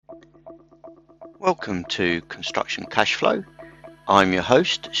Welcome to Construction Cashflow. I'm your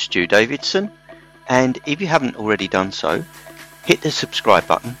host, Stu Davidson, and if you haven't already done so, hit the subscribe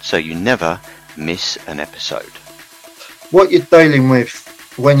button so you never miss an episode. What you're dealing with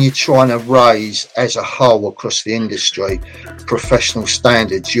when you're trying to raise as a whole across the industry professional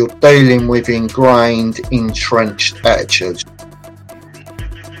standards, you're dealing with ingrained, entrenched attitudes.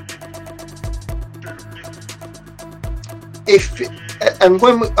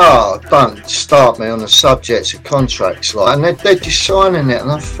 Don't start me on the subject of contracts, and they're just signing it,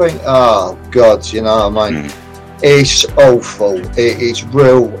 and I think, oh God, you know what I mean? It's awful. It is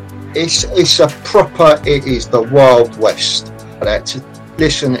real. It's it is the Wild West.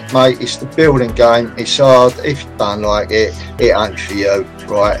 Listen, mate, it's the building game. It's hard. If you don't like it, it ain't for you.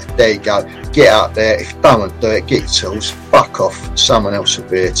 Right, there you go. Get out there. If you don't do it, get your tools. Fuck off. Someone else will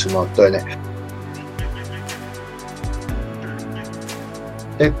be here tomorrow doing it.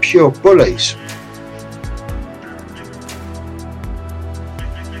 They're pure bullies.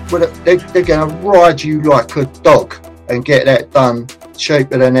 Well, they're going to ride you like a dog and get that done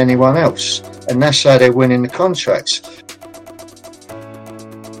cheaper than anyone else. And that's how they're winning the contracts.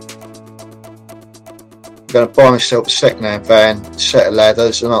 I'm going to buy myself a second-hand van, set of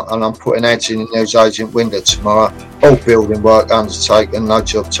ladders, and I'm putting ads in the newsagent window tomorrow. All building work undertaken, no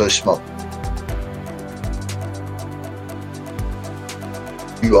job too small.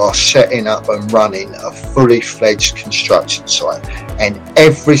 You are setting up and running a fully fledged construction site, and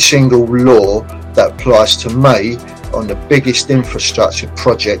every single law that applies to me on the biggest infrastructure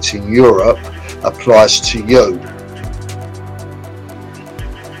projects in Europe applies to you.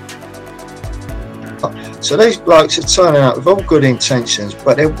 So these blokes are turning up with all good intentions,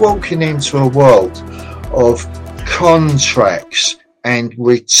 but they're walking into a world of contracts and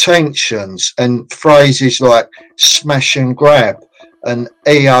retentions and phrases like smash and grab and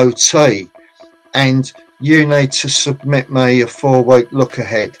EOT, and you need to submit me a 4-week look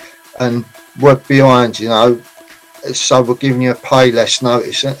ahead, and we're behind, you know, so we're giving you a pay less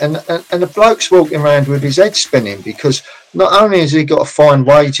notice, and the bloke's walking around with his head spinning, because not only has he got to find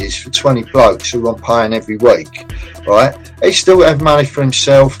wages for 20 blokes who I'm paying every week, right, he still have money for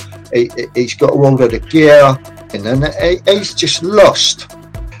himself. He's got to order the gear, and he's just lost.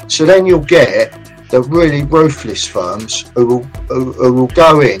 So then you'll get the really ruthless firms who will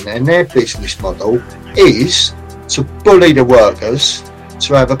go in, and their business model is to bully the workers,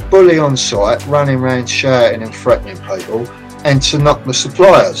 to have a bully on site running around shouting and threatening people, and to knock the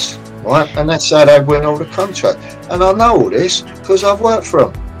suppliers, right? And that's how they win all the contracts. And I know all this because I've worked for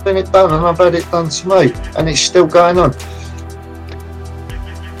them. I've been it done, and I've had it done to me, and it's still going on.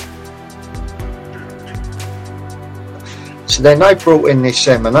 So then they brought in this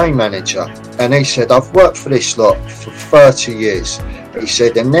M&A manager, and he said, I've worked for this lot for 30 years. He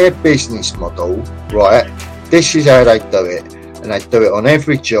said, and their business model, right, this is how they do it. And they do it on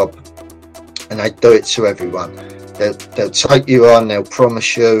every job, and they do it to everyone. They'll take you on, they'll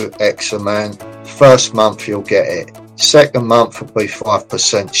promise you X amount. First month you'll get it. Second month will be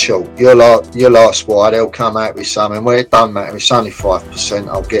 5% short. You'll ask why, they'll come out with something. Well, it don't matter, it's only 5%,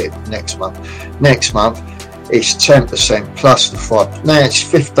 I'll get it next month. Next month, it's 10% plus the 5%. Now it's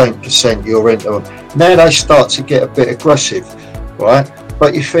 15% you're into them. Now they start to get a bit aggressive, right?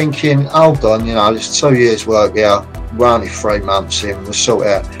 But you're thinking, hold on, you know, there's 2 years work here, we're only 3 months in, we'll sort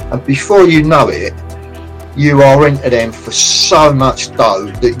it out. And before you know it, you are into them for so much dough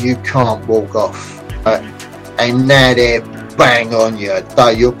that you can't walk off. And now they're bang on you.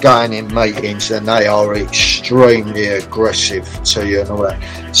 You're going in meetings and they are extremely aggressive to you and all that.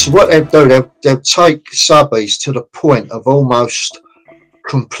 So what they'll do, they'll take subbies to the point of almost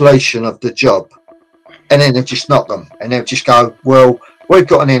completion of the job, and then they'll just knock them, and they'll just go, well, we've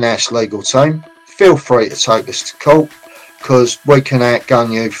got an in-house legal team, feel free to take us to court because we can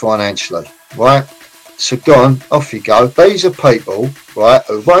outgun you financially, right? So go on, off you go. These are people, right,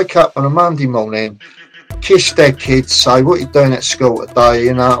 who wake up on a Monday morning, kiss their kids, say, what are you doing at school today,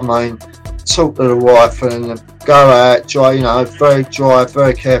 you know what I mean? Talk to the wife and go out, dry, you know, very dry,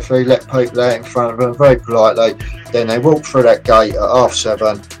 very carefully, let people out in front of them, very politely. Then they walk through that gate at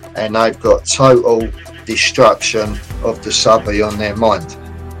 7:30 and they've got total destruction of the subby on their mind.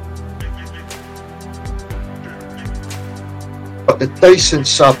 But the decent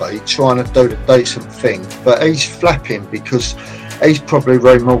subby trying to do the decent thing, but he's flapping because he's probably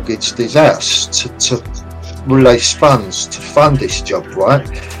remortgaged his house to release funds to fund this job, right?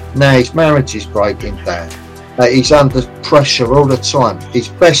 Now his marriage is breaking down. He's under pressure all the time. His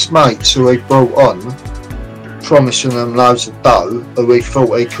best mates who he brought on, promising them loads of dough, who he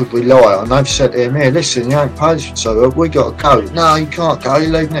thought he could rely on, they've said to him, here, listen, you ain't paid for 2 weeks, we got to go. No, you can't go,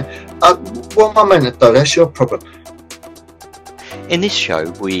 you're leaving it. What am I meant to do? That's your problem. In this show,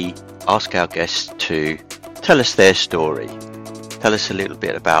 we ask our guests to tell us their story, tell us a little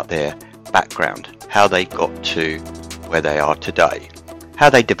bit about their background, how they got to where they are today, how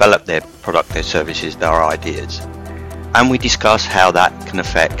they develop their product, their services, their ideas, and we discuss how that can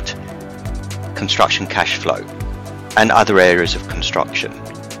affect construction cash flow and other areas of construction,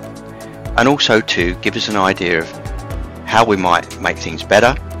 and also to give us an idea of how we might make things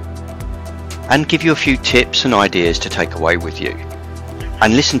better and give you a few tips and ideas to take away with you.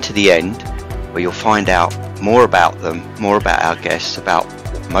 And listen to the end, where you'll find out more about them, more about our guests, about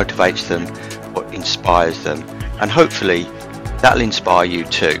what motivates them, what inspires them, and hopefully that'll inspire you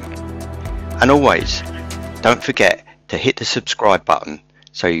too. And always, don't forget to hit the subscribe button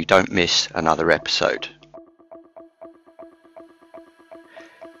so you don't miss another episode.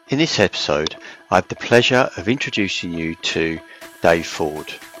 In this episode, I have the pleasure of introducing you to Dave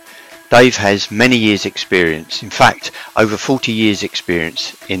Forde. Dave has many years experience, in fact over 40 years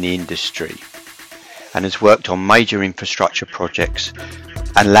experience in the industry, and has worked on major infrastructure projects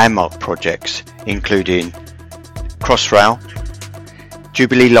and landmark projects including Crossrail,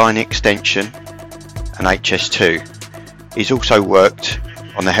 Jubilee Line Extension and HS2. He's also worked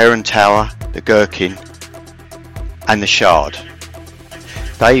on the Heron Tower, the Gherkin and the Shard.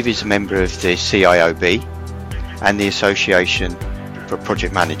 Dave is a member of the CIOB and the Association for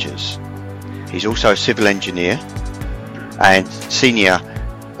Project Managers. He's also a civil engineer and senior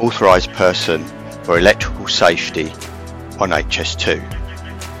authorised person for electrical safety on HS2.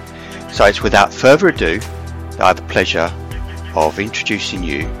 So it's without further ado that I have the pleasure of introducing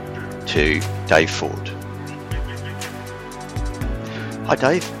you to Dave Forde. Hi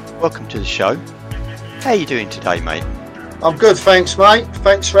Dave, welcome to the show. How are you doing today, mate? I'm good, thanks, mate.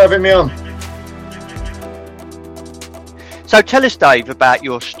 Thanks for having me on. So tell us, Dave, about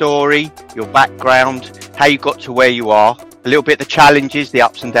your story, your background, how you got to where you are, a little bit the challenges, the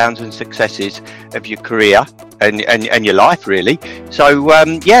ups and downs and successes of your career and your life, really. So,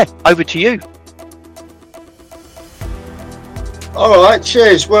 over to you. All right,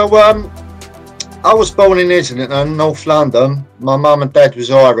 cheers. Well, I was born in Islington, North London. My mum and dad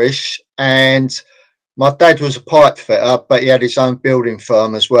was Irish, and my dad was a pipe fitter, but he had his own building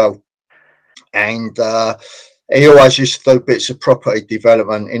firm as well. And he always used to do bits of property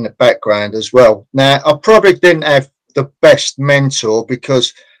development in the background as well. Now, I probably didn't have the best mentor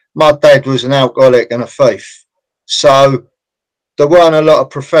because my dad was an alcoholic and a thief. So there weren't a lot of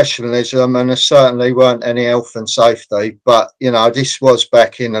professionalism, and there certainly weren't any health and safety. But, you know, this was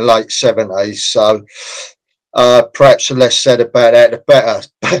back in the late 70s. So perhaps the less said about that, the better.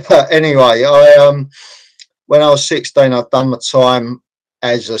 But anyway, when I was 16, I'd done my time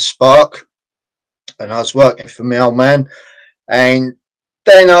as a spark, and I was working for my old man. And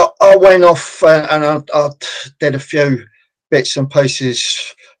then I went off and I did a few bits and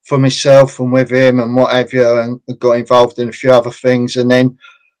pieces for myself and with him and what have you, and got involved in a few other things. And then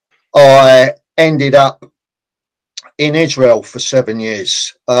I ended up in Israel for 7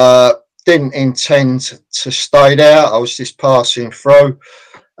 years. Didn't intend to stay there. I was just passing through.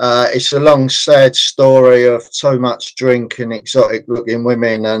 It's a long, sad story of too much drink and exotic looking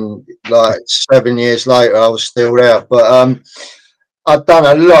women, and like 7 years later I was still there. But I'd done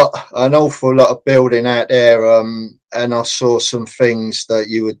an awful lot of building out there, and I saw some things that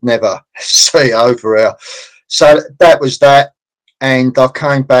you would never see over here. So that was that, and I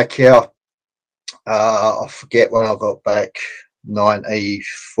came back here. I forget when I got back,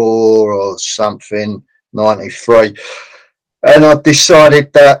 94 or something, 93. And I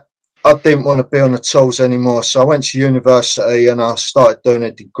decided that I didn't want to be on the tools anymore. So I went to university and I started doing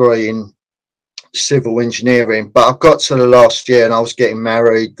a degree in civil engineering. But I got to the last year and I was getting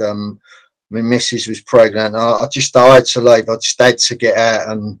married. My missus was pregnant. I had to leave. I just had to get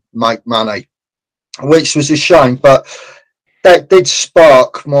out and make money, which was a shame. But that did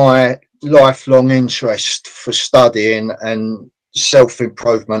spark my lifelong interest for studying and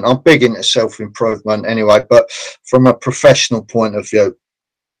self-improvement. I'm big into self-improvement anyway, but from a professional point of view,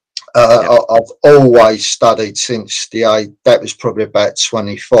 I've always studied since the age that was probably about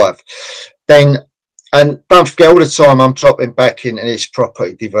 25. Then, and don't forget, all the time I'm dropping back into this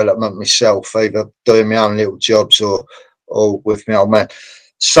property development myself, either doing my own little jobs or with my old man.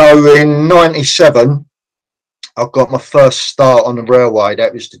 So in 97 I got my first start on the railway.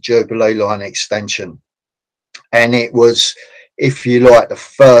 That was the Jubilee Line Extension, and it was, if you like, the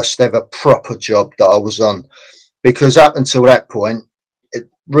first ever proper job that I was on, because up until that point,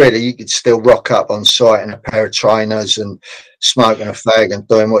 really you could still rock up on site in a pair of trainers and smoking a fag and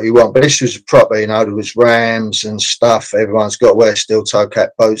doing what you want. But this was proper, you know, there was rams and stuff. Everyone's got to wear steel toe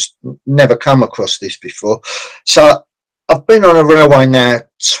cap boots. Never come across this before. So I've been on a railway now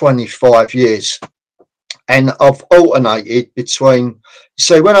 25 years. And I've alternated between,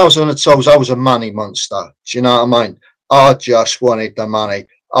 so when I was on the tools, I was a money monster. Do you know what I mean? I just wanted the money.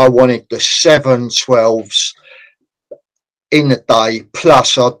 I wanted the 7/12s in the day,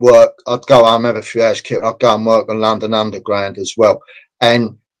 plus I'd go home every few hours, I'd go and work on London Underground as well.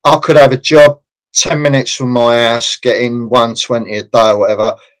 And I could have a job 10 minutes from my house, getting 120 a day or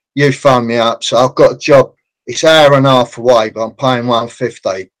whatever. You phone me up, so I've got a job, it's an hour and a half away, but I'm paying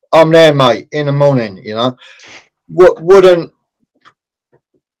 150. I'm there, mate, in the morning, you know. Wouldn't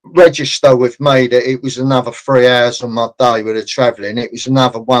register with me that it was another 3 hours on my day with the travelling. It was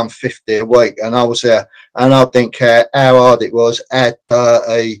another 150 a week, and I was there, and I didn't care how hard it was, how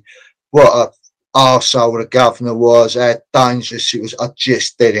dirty, what a arsehole the governor was, how dangerous it was. I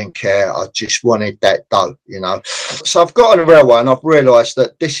just didn't care. I just wanted that dough, you know. So I've got on the railway, and I've realised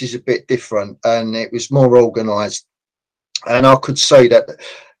that this is a bit different, and it was more organised, and I could see that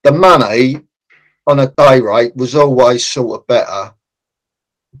the money on a day rate was always sort of better,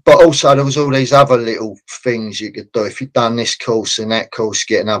 but also there was all these other little things you could do. If you'd done this course and that course,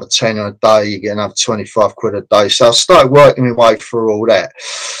 you get another 10 a day, you get another 25 quid a day. So I started working my way through all that,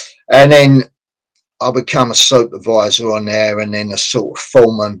 and then I become a supervisor on there, and then a sort of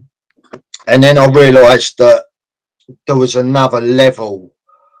foreman, and then I realised that there was another level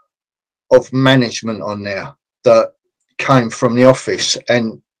of management on there that came from the office,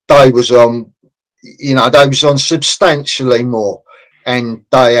 and they was on, you know, they was on substantially more, and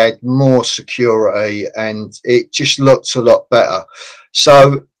they had more security, and it just looked a lot better.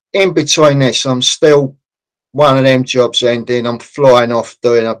 So in between this, I'm still, one of them jobs ending, I'm flying off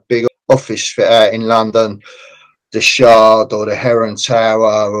doing a big office fit out in London, the Shard or the Heron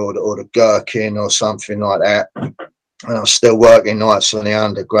Tower or the Gherkin or something like that. And I'm still working nights on the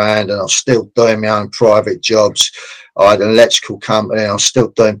Underground, and I'm still doing my own private jobs. I had an electrical company, and I'm still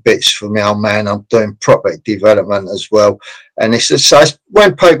doing bits for my old man. I'm doing property development as well. And so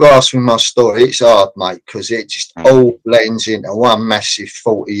when people ask me my story, it's hard, mate, because it just all blends into one massive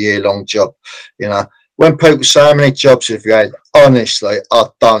 40-year-long job. You know, when people say, how many jobs have you had? Honestly, I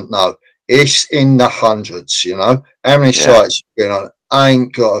don't know. It's in the hundreds, you know. How many sites you've been on? I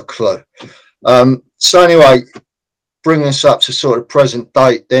ain't got a clue. So anyway, bring us up to sort of present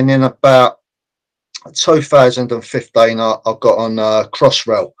date. Then in about 2015, I got on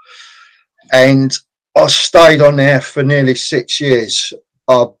Crossrail, and I stayed on there for nearly 6 years.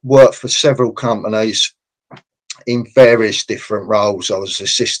 I worked for several companies in various different roles. I was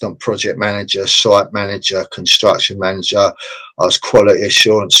assistant project manager, site manager, construction manager. I was quality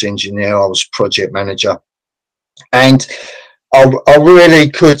assurance engineer. I was project manager, and I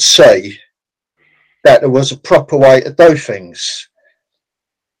really could see that there was a proper way to do things.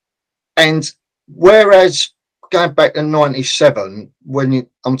 And whereas going back to 97, when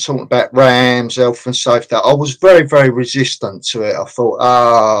I'm talking about rams, health and safety, I was very, very resistant to it. I thought,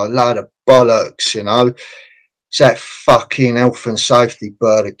 load of bollocks, you know. It's that fucking health and safety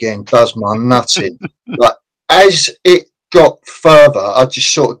bird again, does my nutting. Like, as it got further, I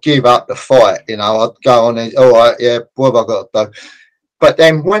just sort of give up the fight, you know. I'd go on and, all right, yeah, what have I got to do? But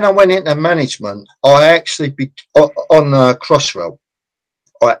then when I went into management, I actually, on Crossrail,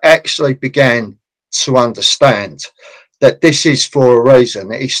 I actually began to understand that this is for a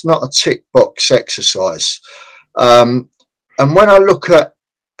reason. It's not a tick box exercise. And when I look at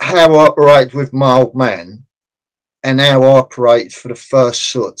how I operated with my old man and how I operated for the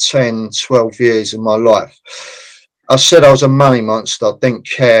first sort of 10, 12 years of my life, I said I was a money monster. I didn't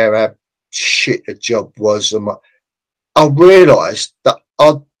care how shit the job was. I realised that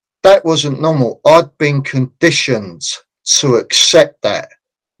that wasn't normal. I'd been conditioned to accept that,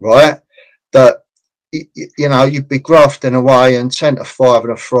 right? That, you know, you'd be grafting away, and 10 to 5 on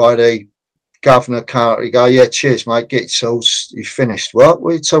a Friday, governor can't go, yeah, cheers, mate, get your tools, you finished. What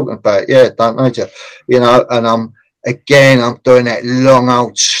are you talking about? Yeah, don't need you. You know, and I'm doing that long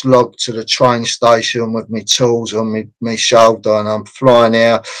old slog to the train station with my tools on my shoulder, and I'm flying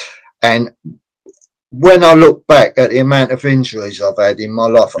out. And when I look back at the amount of injuries I've had in my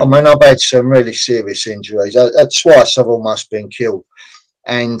life, I mean, I've had some really serious injuries. Twice I've almost been killed.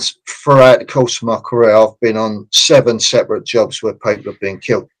 And throughout the course of my career, I've been on 7 separate jobs where people have been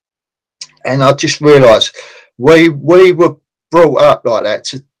killed. And I just realised we were brought up like that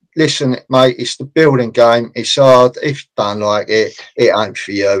to, listen, mate, it's the building game. It's hard. If you don't like it, it ain't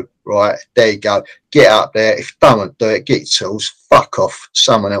for you. Right, there you go. Get up there. If you don't do it, get your tools. fuck off,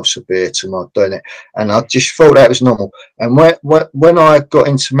 someone else will be here tomorrow doing it. And I just thought that was normal. And when I got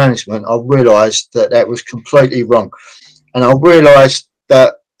into management, I realised that was completely wrong. And I realised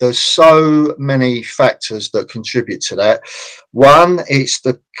that there's so many factors that contribute to that. One, it's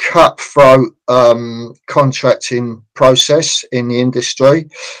the cutthroat contracting process in the industry.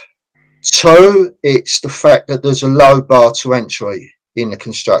 Two, it's the fact that there's a low bar to entry in the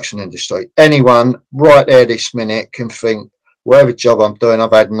construction industry. Anyone right there this minute can think, whatever job I'm doing,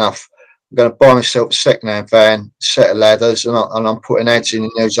 I've had enough. I'm going to buy myself a second-hand van, set of ladders, and I'm putting ads in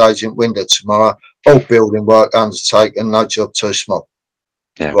the newsagent window tomorrow. All building work undertaken, no job too small.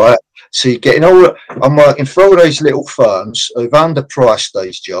 Yeah. Right. So you're getting I'm working for all these little firms who've underpriced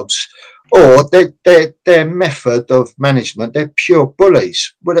these jobs, or their method of management, they're pure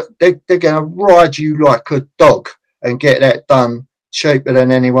bullies. They're going to ride you like a dog and get that done cheaper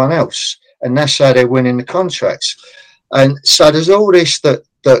than anyone else. And that's how they're winning the contracts. And so there's all this that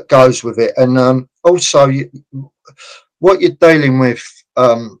goes with it. And also what you're dealing with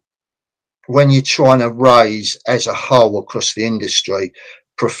when you're trying to raise as a whole across the industry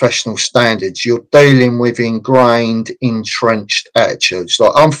professional standards, you're dealing with ingrained, entrenched attitudes.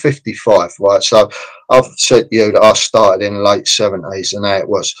 Like, I'm 55, right? So I've said to you that I started in the late 70s, and how it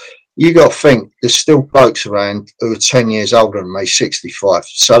was. You got to think there's still blokes around who are 10 years older than me, 65.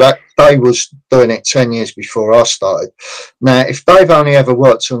 So that they was doing it 10 years before I started. Now, if they've only ever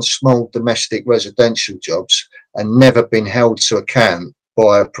worked on small domestic residential jobs and never been held to account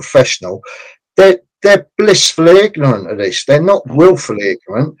by a professional, they're blissfully ignorant of this. They're not willfully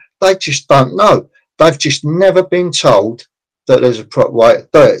ignorant. They just don't know. They've just never been told that there's a proper way to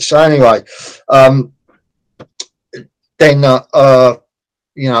do it. So anyway, then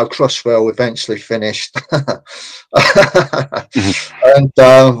Crossrail eventually finished, and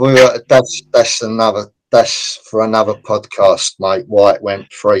that's for another podcast, mate. Why it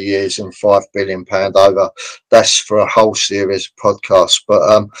went 3 years and £5 billion over. That's for a whole series of podcasts. But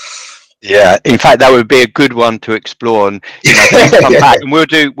yeah, in fact, that would be a good one to explore, and come back, and we'll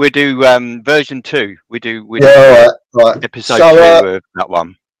do version 2. We do right. Episode 2 of that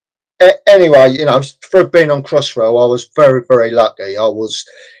one. Anyway, for being on Crossrail, I was very, very lucky. I was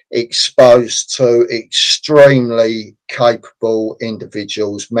exposed to extremely capable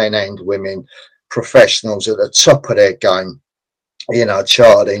individuals, men and women, professionals at the top of their game.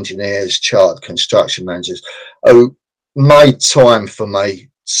 Chartered engineers, chartered construction managers, who made time for me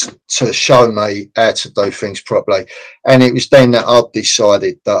to show me how to do things properly. And it was then that I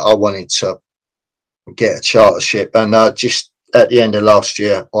decided that I wanted to get a chartership. And just at the end of last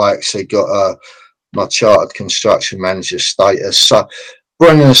year, I actually got my chartered construction manager status. So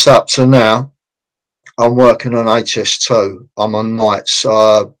bringing us up to now, I'm working on HS2. I'm on nights.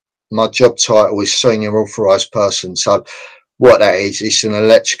 My job title is senior authorised person. So what that is, it's an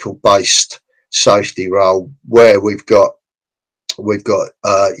electrical based safety role where we've got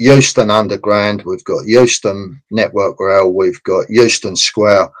Euston Underground, we've got Euston Network Rail, we've got Euston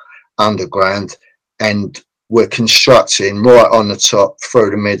Square Underground, and we're constructing right on the top,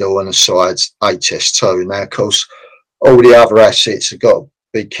 through the middle and the sides, HS2. Now, of course, all the other assets have got to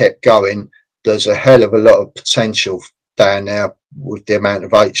be kept going. There's a hell of a lot of potential down there with the amount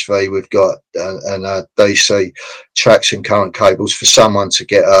of HV we've got and DC traction current cables for someone to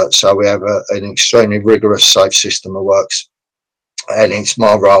get hurt. So we have an extremely rigorous safe system of works. And it's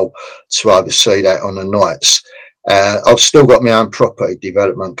my role to oversee that on the nights. I've still got my own property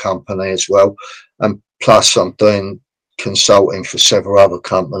development company as well, and plus I'm doing consulting for several other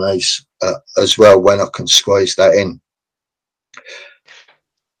companies as well when I can squeeze that in.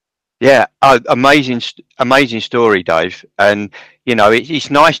 Yeah, amazing story, Dave. And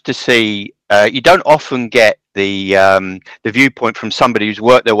it's nice to see. You don't often get the viewpoint from somebody who's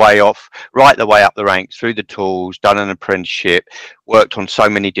worked their way right the way up the ranks through the tools, done an apprenticeship, worked on so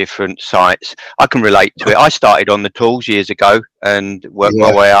many different sites. I can relate to it. I started on the tools years ago and worked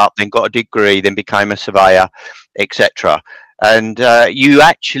my way up, then got a degree, then became a surveyor, etc. And you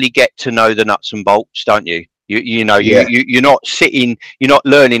actually get to know the nuts and bolts, don't you? You're not sitting, you're not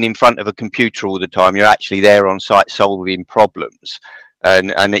learning in front of a computer all the time. You're actually there on site solving problems.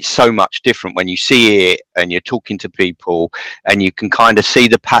 And it's so much different when you see it and you're talking to people and you can kind of see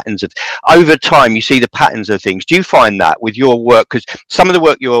the patterns of over time. You see the patterns of things. Do you find that with your work? Because some of the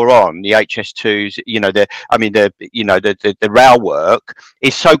work you're on, the HS2s, the rail work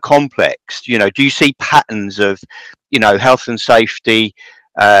is so complex. Do you see patterns of, health and safety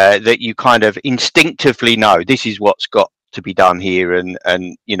that you kind of instinctively know this is what's got to be done here, and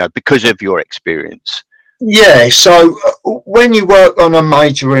because of your experience? Yeah, so when you work on a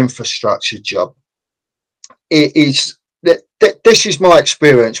major infrastructure job, it is that this is my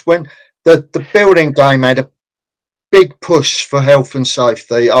experience. When the building game had a big push for health and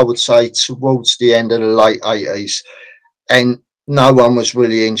safety, I would say towards the end of the late 80s, and no one was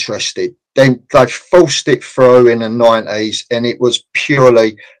really interested. Then they forced it through in the 90s, and it was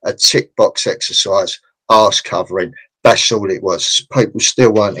purely a tick box exercise, arse covering. That's all it was. People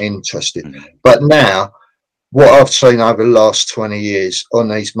still weren't interested. But now, what I've seen over the last 20 years on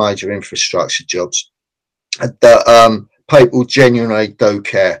these major infrastructure jobs, that people genuinely do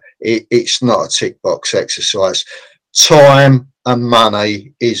care. It's not a tick box exercise. Time and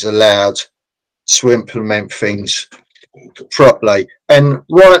money is allowed to implement things properly, and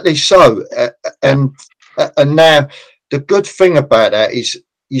rightly so. And now the good thing about that is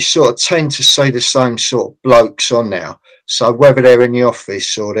you sort of tend to see the same sort of blokes on now. So whether they're in the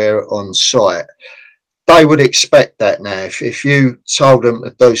office or they're on site, they would expect that now. If you told them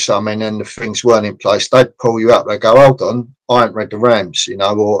to do something and the things weren't in place, they'd pull you up. They go, hold on, I haven't read the RAMs,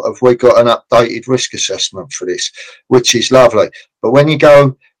 or have we got an updated risk assessment for this, which is lovely. But when you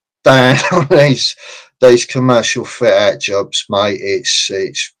go down on these commercial fit out jobs, mate,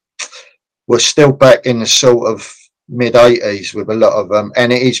 we're still back in the sort of mid 80s with a lot of them,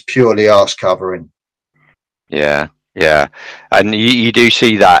 and it is purely arse covering. Yeah, and you do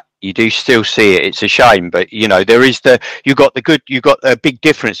see that. You do still see it. It's a shame, but there is you got a big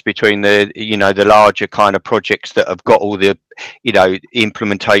difference between the larger kind of projects that have got all the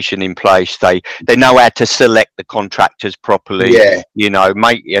implementation in place. They know how to select the contractors properly.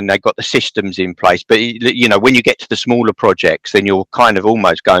 And they've got the systems in place. But when you get to the smaller projects, then you're kind of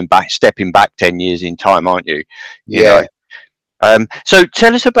almost stepping back 10 years in time, aren't you? So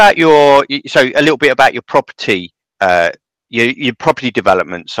tell us about a little bit about your property. Your property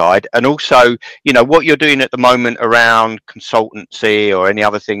development side, and also what you're doing at the moment around consultancy or any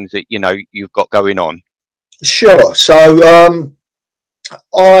other things that you've got going on. Sure. So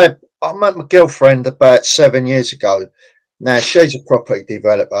I met my girlfriend about 7 years ago. Now she's a property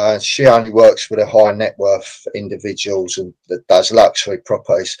developer, and she only works with a high net worth individuals and that does luxury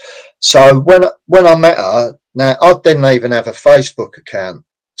properties. So when I met her, now I didn't even have a Facebook account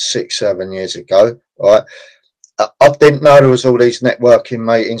 6-7 years ago, right? I didn't know there was all these networking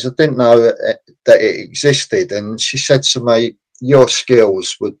meetings. I didn't know that it existed. And she said to me, your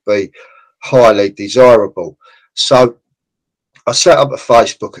skills would be highly desirable. So I set up a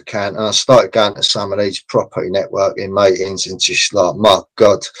Facebook account and I started going to some of these property networking meetings, and just like, my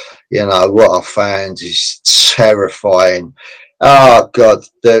God, what I found is terrifying. Oh God,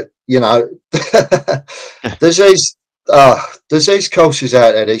 there's these courses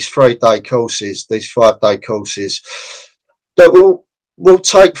out there, these 3-day courses, these 5-day courses that will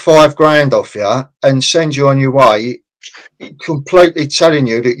take $5,000 off you and send you on your way, completely telling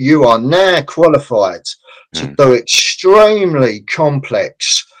you that you are now qualified to do extremely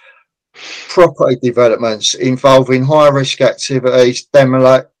complex property developments involving high risk activities,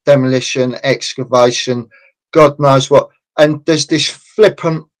 demolition, excavation, God knows what. And there's this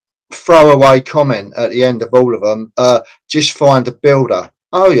flippant throwaway comment at the end of all of them, just find a builder.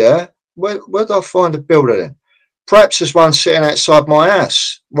 Oh yeah, where do I find a builder then? Perhaps there's one sitting outside my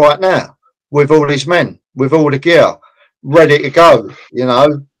house right now with all his men, with all the gear ready to go,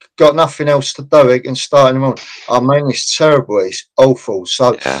 got nothing else to do. He can start in the morning. I mean, it's terrible, it's awful.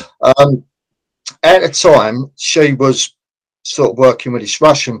 So at the time she was sort of working with this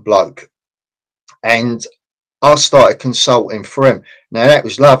Russian bloke, and I started consulting for him. Now that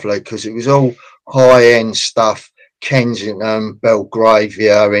was lovely because it was all high-end stuff, Kensington,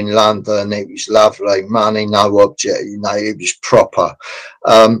 Belgravia in London. It was lovely, money, no object, it was proper.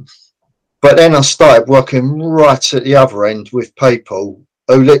 But then I started working right at the other end with people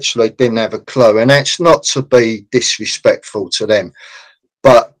who literally didn't have a clue. And that's not to be disrespectful to them,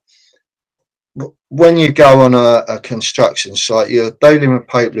 but when you go on a construction site, you're dealing with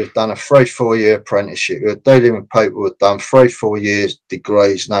people who've done a 3-4 year apprenticeship. You're dealing with people who've done 3-4 years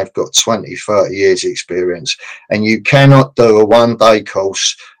degrees and they've got 20-30 years experience. And you cannot do a 1-day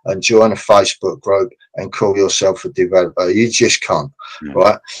course and join a Facebook group and call yourself a developer. You just can't,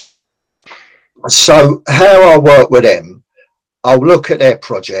 right? So how I work with them, I'll look at their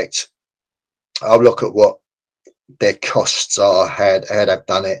project. I'll look at what their costs are, how they've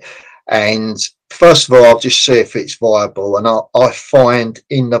done it. And first of all, I'll just see if it's viable. And I find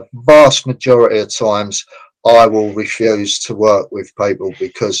in the vast majority of times, I will refuse to work with people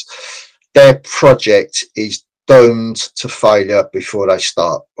because their project is doomed to failure before they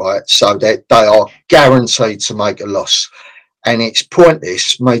start, right? So they are guaranteed to make a loss. And it's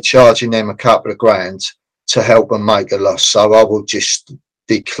pointless me charging them a couple of grand to help them make a loss. So I will just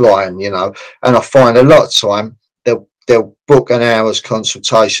decline, And I find a lot of time, they'll they'll book an hour's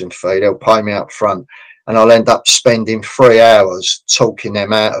consultation fee, they'll pay me up front, and I'll end up spending 3 hours talking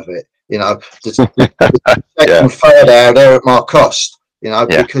them out of it. You know, the second, third hour, they're at my cost, you know,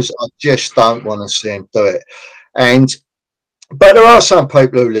 because I just don't want to see them do it. But there are some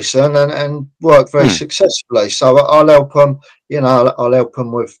people who listen and work very successfully. So I'll help them, you know, I'll help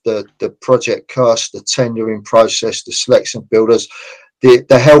them with the project cost, the tendering process, the selection builders.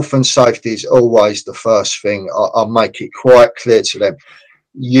 The health and safety is always the first thing. I'll make it quite clear to them.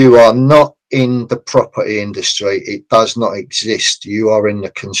 You are not in the property industry. It does not exist. You are in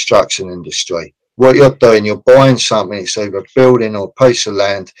the construction industry. What you're doing, you're buying something, it's either a building or a piece of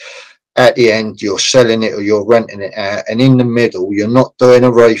land. At the end, you're selling it or you're renting it out. And in the middle, you're not doing a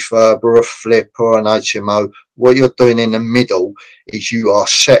refurb or a flip or an HMO. What you're doing in the middle is you are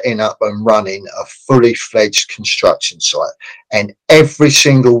setting up and running a fully fledged construction site. And every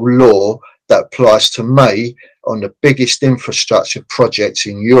single law that applies to me on the biggest infrastructure projects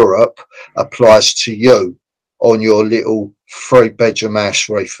in Europe applies to you on your little 3-bedroom house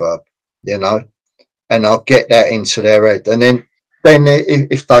refurb, you know, and I'll get that into their head. And then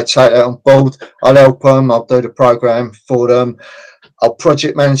if they take that on board, I'll help them, I'll do the program for them, I'll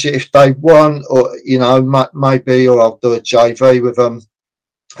project manage it if they want, or, you know, maybe, or I'll do a JV with them,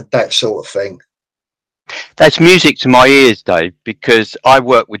 that sort of thing. That's music to my ears, Dave, because I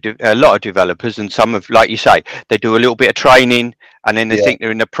work with a lot of developers, and some of, like you say, they do a little bit of training and then they think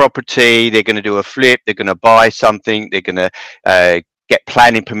they're in the property, they're going to do a flip, they're going to buy something, they're going to get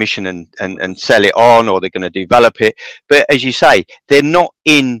planning permission and sell it on, or they're going to develop it. But as you say, they're not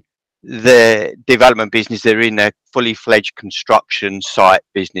in the development business, they're in a fully fledged construction site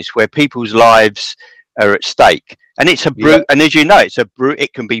business where people's lives are at stake. And it's and as you know,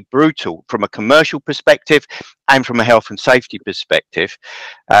 it can be brutal from a commercial perspective and from a health and safety perspective.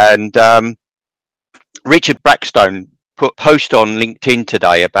 And Richard Brackstone put a post on LinkedIn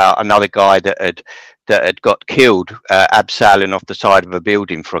today about another guy that had got killed abseiling off the side of a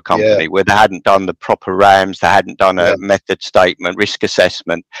building for a company where they hadn't done the proper RAMs, they hadn't done a method statement, risk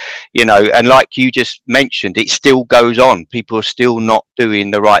assessment, you know. And like you just mentioned, it still goes on. People are still not doing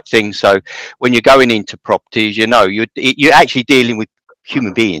the right thing. So when you're going into properties, you know, you're actually dealing with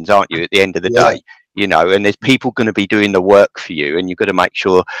human beings, aren't you, at the end of the day, you know, and there's people going to be doing the work for you, and you've got to make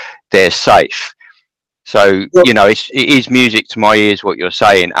sure they're safe. So, you know, it is music to my ears what you're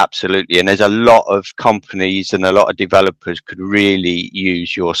saying, absolutely. And there's a lot of companies and a lot of developers could really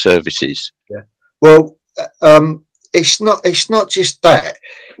use your services. Yeah. Well, it's not just that.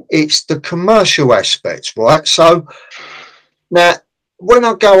 It's the commercial aspects, right? So now, when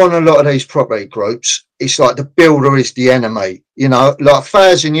I go on a lot of these property groups, it's like the builder is the enemy. You know, like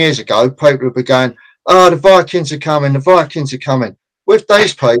 1,000 years ago, people would be going, "Oh, the Vikings are coming, the Vikings are coming." With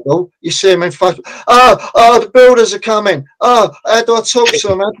these people, you see them in Facebook. Oh, the builders are coming. Oh, how do I talk to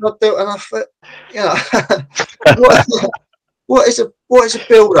them? How do I do it? And I thought, you know, what is a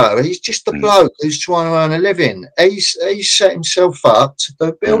builder? He's just a bloke who's trying to earn a living. He's set himself up to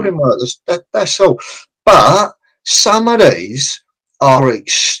do building work. That's all. But some of these are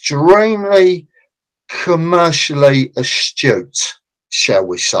extremely commercially astute, shall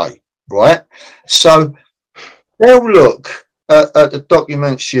we say, right? So they'll look at the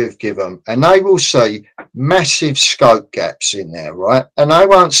documents you've given, and they will see massive scope gaps in there, right? And they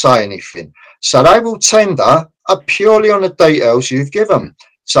won't say anything. So they will tender purely on the details you've given.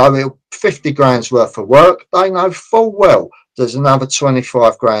 So 50 grand's worth of work, they know full well there's another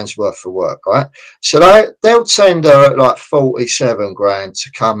 25 grand's worth of work, right? So they'll tender at like 47 grand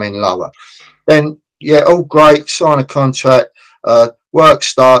to come in lower. Then, all great, sign a contract, work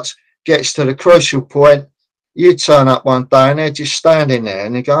starts, gets to the crucial point. You turn up one day and they're just standing there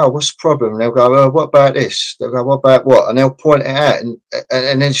and they go, "Oh, what's the problem?" And they'll go, "Oh, what about this?" They'll go, "What about what?" And they'll point it out and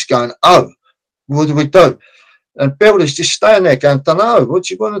they're just going, "Oh, what do we do?" And builders just stand there going, "Don't know, what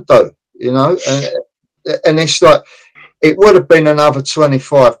do you want to do?" You know, and it's like, it would have been another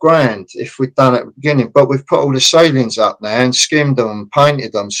 25 grand if we'd done it at the beginning, but we've put all the ceilings up now and skimmed them and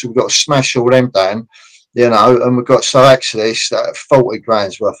painted them, so we've got to smash all them down, you know, and we've got, so actually it's 40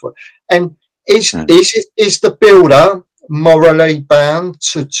 grand's worth of, and is the builder morally bound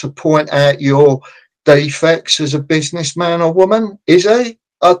to point out your defects as a businessman or woman? Is he?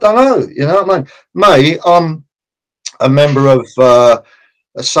 I don't know. You know what I mean? Me, I'm a member of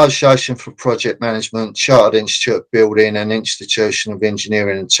Association for Project Management, Chartered Institute of Building, and Institution of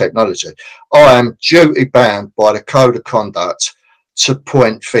Engineering and Technology. I am duty bound by the code of conduct to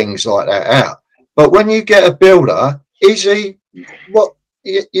point things like that out. But when you get a builder, is he what?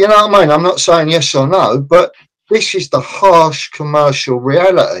 You know what I mean? I'm not saying yes or no, but this is the harsh commercial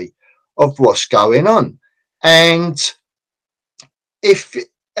reality of what's going on. And if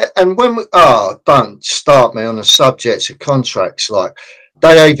and when we don't start me on the subject of contracts, like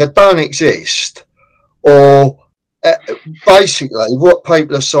they either don't exist or basically what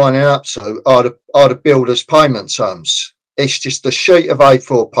people are signing up to are the builders' payment terms. It's just a sheet of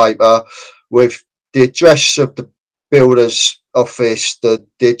A4 paper with the address of the builder's office, the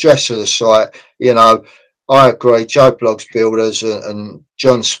address of the site. You know, I agree, Joe Bloggs Builders and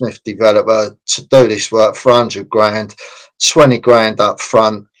John Smith Developer to do this work for 100 grand, 20 grand up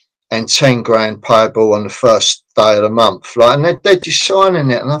front, and 10 grand payable on the first day of the month. Like, and they're just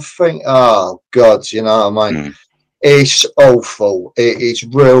signing it, and I think, oh God, you know what I mean? It's awful. It is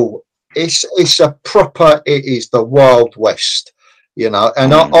real. It's a proper. It is the Wild West, you know.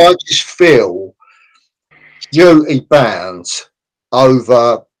 And I just feel duty bound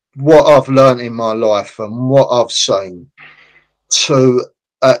over what I've learned in my life and what I've seen to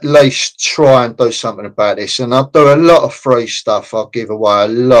at least try and do something about this. And I do a lot of free stuff. I give away a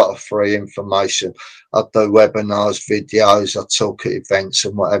lot of free information. I do webinars, videos, I talk at events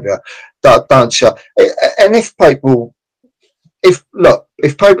and whatever. Don't you? And if people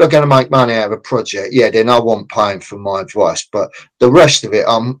are going to make money out of a project, yeah, then I want paying for my advice. But the rest of it,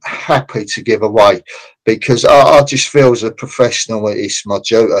 I'm happy to give away because I just feel as a professional, it's my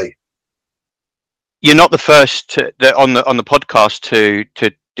duty. You're not the first on the podcast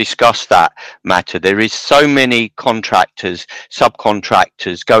to discuss that matter. There is so many contractors,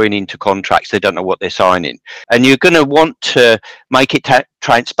 subcontractors going into contracts, they don't know what they're signing. And you're going to want to make it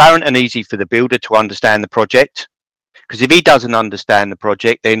transparent and easy for the builder to understand the project. Because if he doesn't understand the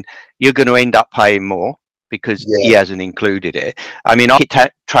project, then you're going to end up paying more because he hasn't included it. I mean,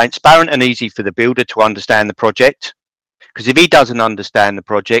 transparent and easy for the builder to understand the project. Because if he doesn't understand the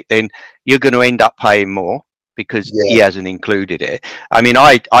project, then you're going to end up paying more because he hasn't included it. I mean,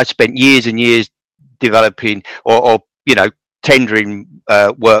 I spent years and years developing or you know, tendering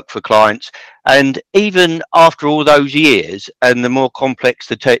work for clients, and even after all those years, and the more complex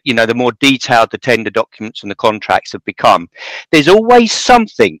the more detailed the tender documents and the contracts have become, there's always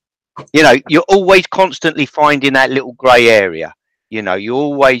something. You know, you're always constantly finding that little grey area. You know, you're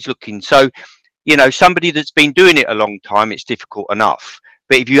always looking. So, you know, somebody that's been doing it a long time, it's difficult enough.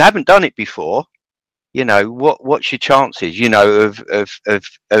 But if you haven't done it before, you know, what's your chances? You know,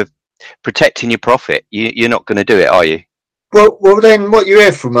 of protecting your profit. You're not going to do it, are you? Well, then what you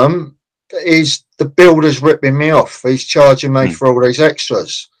hear from them is the builder's ripping me off. He's charging me for all these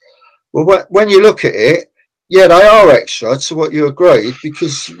extras. Well, when you look at it, yeah, they are extra to what you agreed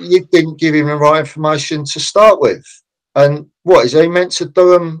because you didn't give him the right information to start with. And what is he meant to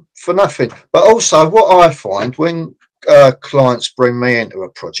do them for nothing? But also, what I find when clients bring me into a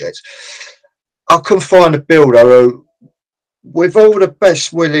project, I can find a builder who, with all the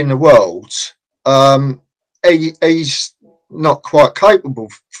best will in the world, he's not quite capable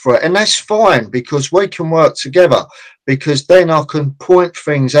for it, and that's fine because we can work together. Because then I can point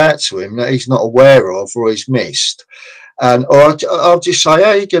things out to him that he's not aware of or he's missed, and or I'll just say, "How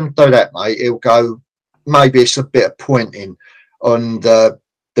are you going to do that, mate?" He'll go, "Maybe it's a bit of pointing on the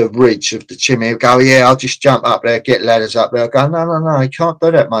ridge of the chimney." He'll go, "Yeah, I'll just jump up there, get ladders up there." I'll go, No, you can't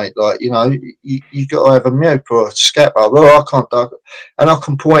do that, mate. Like, you know, you got to have a MUP or a scaffold. Well, I can't do it. And I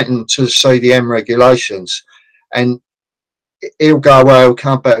can point him to CDM regulations, and he'll go, "Well, he'll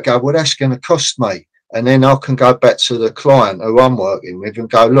come back and go, well, that's going to cost me." And then I can go back to the client who I'm working with and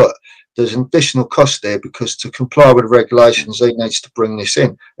go, "Look, there's an additional cost there because to comply with the regulations, he needs to bring this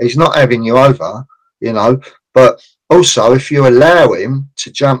in." He's not having you over, you know, but also if you allow him to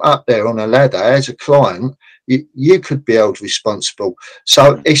jump up there on a ladder as a client, you could be held responsible.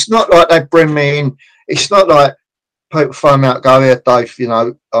 So it's not like they bring me in. It's not like people phone me out, go, "Here, Dave, you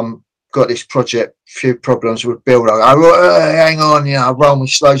know, got this project, few problems with builder." I go, "Hang on, you know, roll me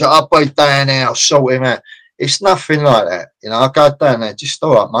slow. I'll be down there, I'll sort him out." It's nothing like that. You know, I go down there, just,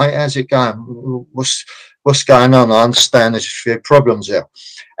 "All right, mate, how's it going? What's going on? I understand there's a few problems there."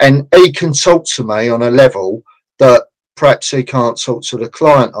 And he can talk to me on a level that perhaps he can't talk to the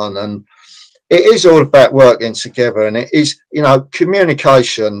client on. And it is all about working together. And it is, you know,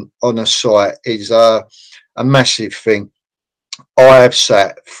 communication on a site is a massive thing. I have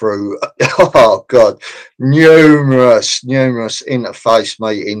sat through, oh God, numerous interface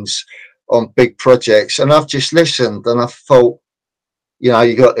meetings on big projects, and I've just listened and I thought, you know,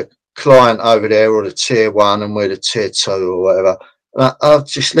 you got the client over there or the tier one and we're the tier two or whatever. And I've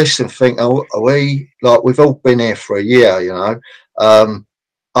just listened, think, are we, like, we've all been here for a year, you know,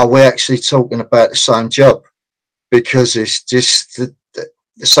 are we actually talking about the same job? Because it's just,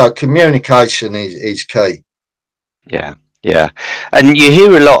 so communication is key. Yeah. And you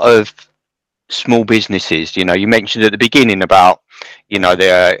hear a lot of small businesses. You know, you mentioned at the beginning about, you know,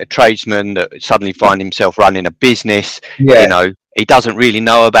 they're a tradesman that suddenly find himself running a business. You Yeah, know, he doesn't really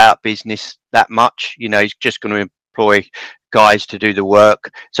know about business that much. You know, he's just going to employ guys to do the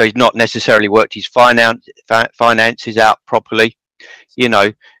work, so he's not necessarily worked his finances out properly. You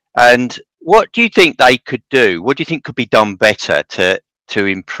know, and what do you think they could do? What do you think could be done better to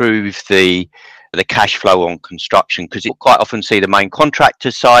improve the cash flow on construction? Because you quite often see the main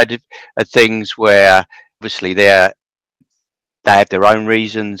contractor side of things, where obviously they have their own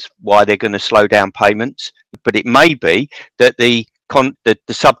reasons why they're going to slow down payments, but it may be that the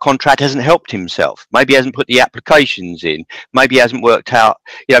subcontract hasn't helped himself. Maybe he hasn't put the applications in. Maybe he hasn't worked out.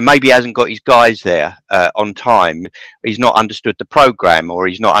 You know, maybe he hasn't got his guys there on time. He's not understood the program, or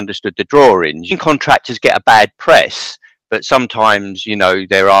he's not understood the drawings. Contractors get a bad press, but sometimes, you know,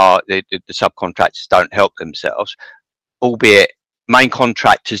 the subcontractors don't help themselves, albeit main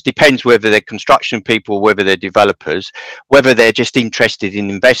contractors, depends whether they're construction people, whether they're developers, whether they're just interested in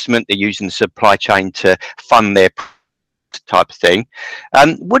investment, they're using the supply chain to fund their type of thing.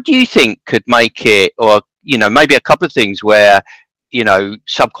 What do you think could make it, or, you know, maybe a couple of things where, you know,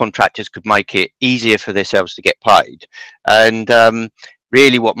 subcontractors could make it easier for themselves to get paid, and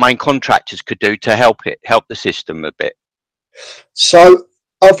really what main contractors could do to help the system a bit? so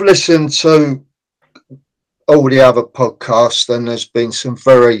I've listened to all the other podcasts, and there's been some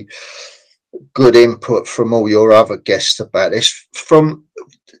very good input from all your other guests about this. From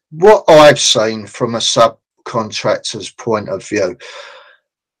what I've seen from a subcontractor's point of view,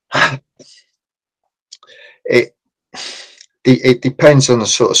 it depends on the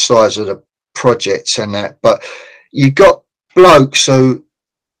sort of size of the projects and that, but you got blokes who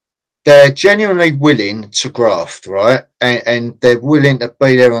they're genuinely willing to graft, right? And they're willing to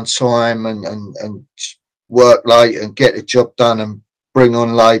be there on time and work late and get the job done and bring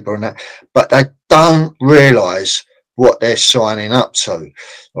on labour and that, but they don't realise what they're signing up to,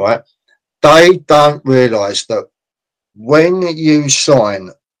 right? They don't realise that when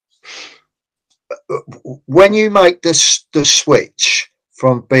you make the switch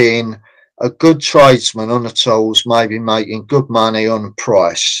from being a good tradesman on the tools, maybe making good money on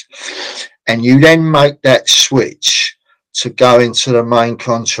price, and you then make that switch to go into the main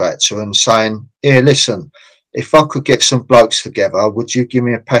contractor and saying, here, listen, if I could get some blokes together, would you give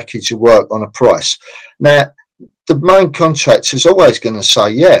me a package of work on a price? Now, the main contractor is always going to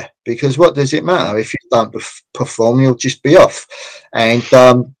say yeah, because what does it matter? If you don't perform, you'll just be off. And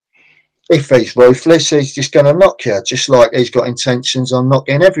if he's ruthless, he's just going to knock you, just like he's got intentions on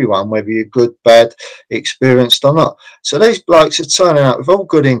knocking everyone, whether you're good, bad, experienced or not. So these blokes are turning up with all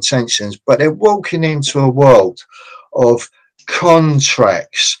good intentions, but they're walking into a world of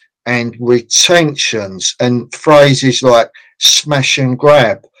contracts and retentions and phrases like smash and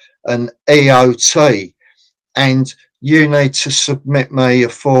grab and EOT, and you need to submit me a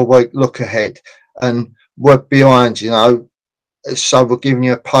 4-week look ahead, and we're behind, you know, so we're giving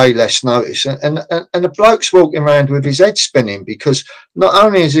you a pay less notice. And the bloke's walking around with his head spinning, because not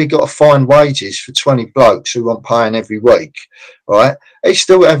only has he got to find wages for 20 blokes who want paying every week, right, he's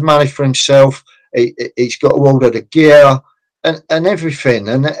still got to have money for himself. He's got to order the gear and everything,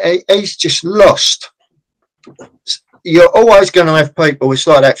 and he's just lost. You're always going to have people, it's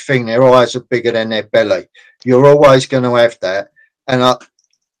like that thing, their eyes are bigger than their belly. You're always going to have that. And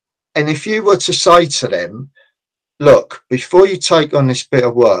if you were to say to them, look, before you take on this bit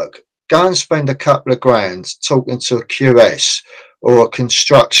of work, go and spend a couple of grand talking to a QS or a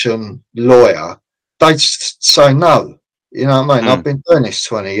construction lawyer, they'd say no. You know what I mean? I've been doing this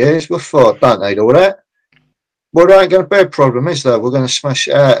 20 years before, I don't need all that. Well, there ain't going to be a problem, is there? We're going to smash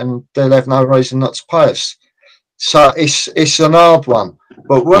it out and they'll have no reason not to pay us. So it's an hard one.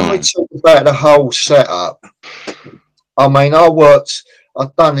 But when we talk about the whole setup, I mean,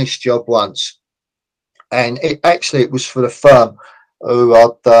 I've done this job once, and it was for the firm who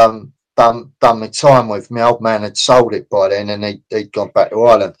I'd done my time with. My old man had sold it by then, and he'd gone back to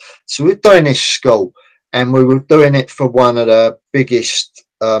Ireland. So we're doing this school, and we were doing it for one of the biggest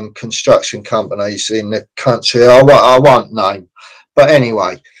construction companies in the country. I won't name, but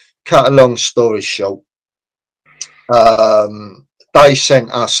anyway, cut a long story short, they sent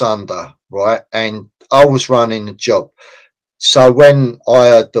us under, right, and I was running the job. So when I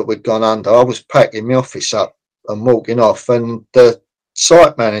heard that we'd gone under, I was packing my office up and walking off, and the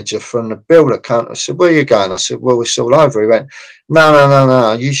site manager from the builder came and said, where are you going? I said, well, it's all over. He went,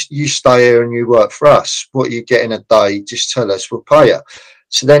 no, you stay here and you work for us. What are you getting a day? Just tell us, we'll pay you.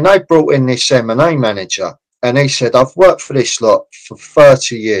 So then they brought in this M&A manager, and he said, I've worked for this lot for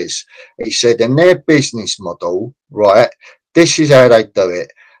 30 years. He said, in their business model, right, this is how they do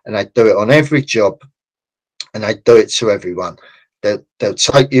it. and they do it on every job, and they do it to everyone. They'll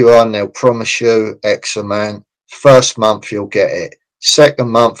take you on, they'll promise you X amount. First month you'll get it. Second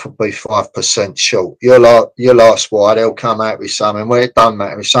month will be 5% short. You'll ask why. They'll come out with something. Well, it don't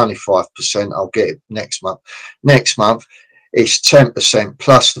matter. It's only 5%. I'll get it next month. Next month, it's 10%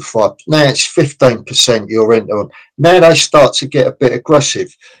 plus the 5. Now it's 15% you're into them. Now they start to get a bit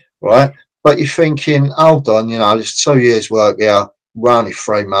aggressive, right? But you're thinking, hold on, there's 2 years work here. We're only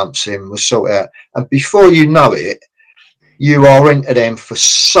 3 months in. We'll sort it out. And before you know it, you are into them for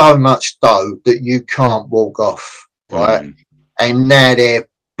so much dough that you can't walk off, right? And now they're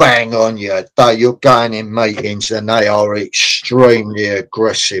bang on you. You're going in meetings and they are extremely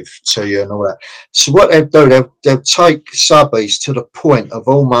aggressive to you and all that. So what they'll do, they'll take subbies to the point of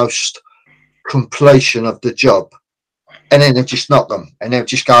almost completion of the job. And then they'll just knock them. And they'll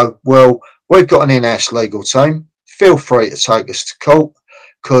just go, well, we've got an in-house legal team. Feel free to take us to court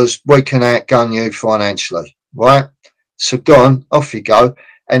because we can outgun you financially, right? So go on, off you go.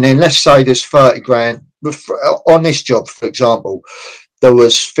 And then let's say there's 30 grand. On this job, for example, there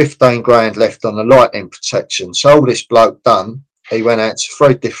was 15 grand left on the lightning protection. So all this bloke done, he went out to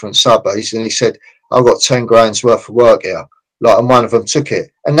 3 different subbies and he said, I've got 10 grand's worth of work here. And one of them took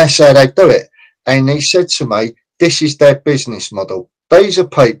it. And that's how they do it. And he said to me, this is their business model. These are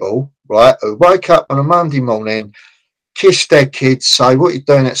people, right, who wake up on a Monday morning, kiss their kids, say, what are you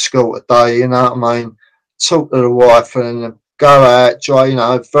doing at school today? You know what I mean? Talk to the wife and go out,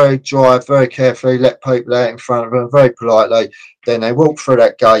 drive very carefully, let people out in front of them very politely. Then they walk through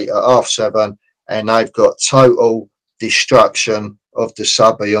that gate at 7:30 and they've got total destruction of the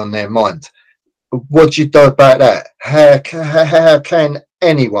subby on their mind. What do you do about that? How can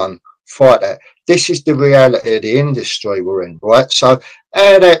anyone fight that? This is the reality of the industry we're in, right? So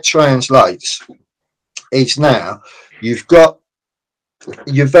how that translates is now you've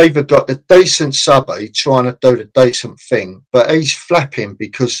either got the decent subby trying to do the decent thing, but he's flapping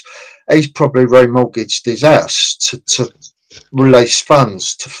because he's probably remortgaged his house to release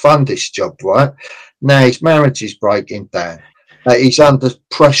funds to fund this job, right? Now his marriage is breaking down. He's under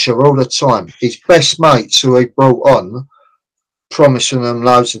pressure all the time. His best mates who he brought on, promising them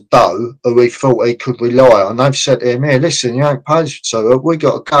loads of dough, who he thought he could rely on, they've said to him, here, listen, you ain't paid so we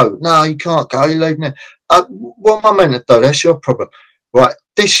got to go. No, you can't go, you're leaving it. What am I meant to do? That's your problem. Right,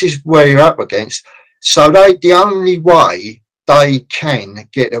 this is where you're up against. So the only way they can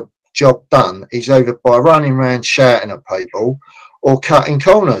get a job done is either by running around shouting at people or cutting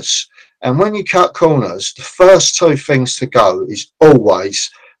corners. And when you cut corners, the first 2 things to go is always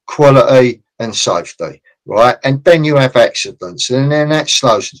quality and safety, right? And then you have accidents, and then that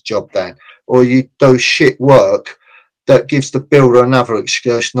slows the job down. Or you do shit work that gives the builder another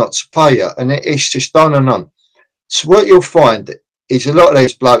excuse not to pay you, and it's just on and on. So what you'll find is a lot of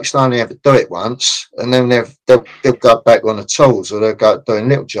these blokes only ever do it once, and then they'll go back on the tools, or they'll go doing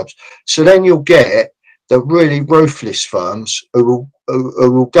little jobs. So then you'll get the really ruthless firms who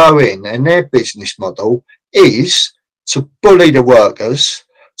will go in, and their business model is to bully the workers,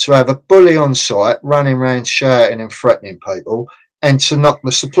 to have a bully on site running around shouting and threatening people, and to knock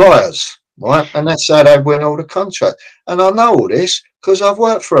the suppliers, right? And that's how they win all the contracts. And I know all this because I've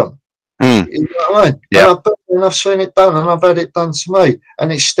worked for them. You know what I mean? Yeah. And I've seen it done, and I've had it done to me,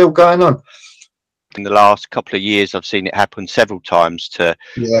 and it's still going on. In the last couple of years, I've seen it happen several times to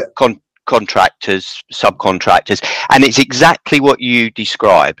contractors, subcontractors, and it's exactly what you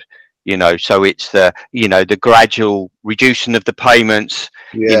describe. So it's the gradual reducing of the payments.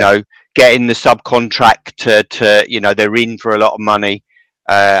 Getting the subcontractor to they're in for a lot of money.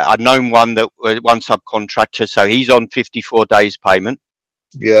 I've known one subcontractor, so he's on 54 days payment.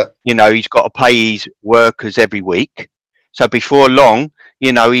 Yeah. He's got to pay his workers every week. So before long,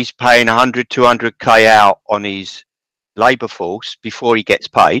 he's paying 100, 200k out on his labour force before he gets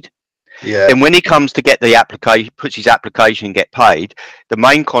paid. Yeah. Then when he comes to get the application, puts his application and get paid, the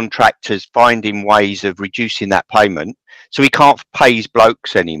main contractor's finding ways of reducing that payment. So he can't pay his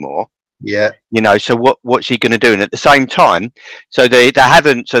blokes anymore. Yeah. So what's he going to do? And at the same time, so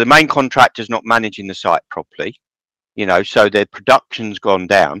the main contractor's not managing the site properly. So their production's gone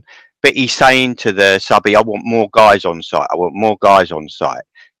down, but he's saying to the subby, I want more guys on site. I want more guys on site,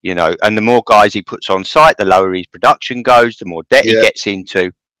 and the more guys he puts on site, the lower his production goes, the more debt he gets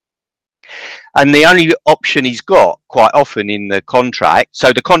into. And the only option he's got quite often in the contract,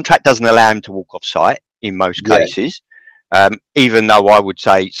 so the contract doesn't allow him to walk off site in most cases, even though I would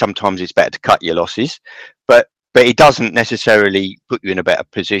say sometimes it's better to cut your losses. But but it doesn't necessarily put you in a better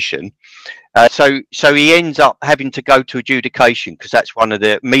position. So he ends up having to go to adjudication because that's one of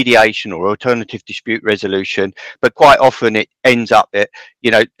the mediation or alternative dispute resolution. But quite often it ends up that,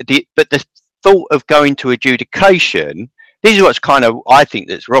 but the thought of going to adjudication, this is what's kind of, I think,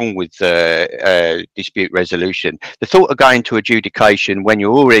 that's wrong with dispute resolution. The thought of going to adjudication when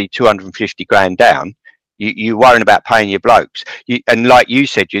you're already 250 grand down, you're worrying about paying your blokes. And like you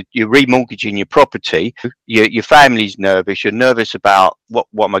said, you're remortgaging your property. Your family's nervous. You're nervous about what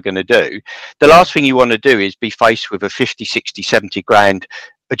am I going to do? The last thing you want to do is be faced with a 50, 60, 70 grand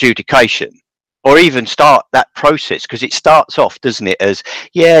adjudication, or even start that process, because it starts off, doesn't it, as,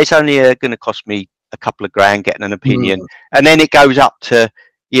 yeah, it's only going to cost me a couple of grand getting an opinion. And then it goes up to,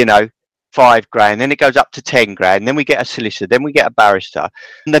 5 grand, then it goes up to 10 grand, then we get a solicitor, then we get a barrister.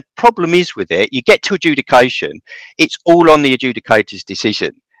 And the problem is with it, you get to adjudication, it's all on the adjudicator's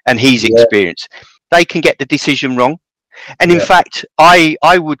decision and his experience. They can get the decision wrong. And in fact, I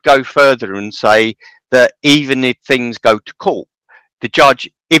would go further and say that even if things go to court, the judge,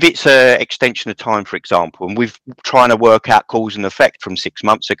 if it's an extension of time, for example, and we've trying to work out cause and effect from 6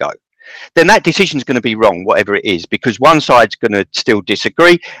 months ago, then that decision is going to be wrong, whatever it is, because one side's going to still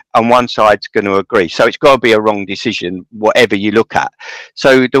disagree and one side's going to agree. So it's got to be a wrong decision, whatever you look at.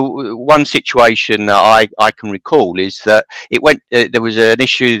 So the one situation that I can recall is that it went. There was an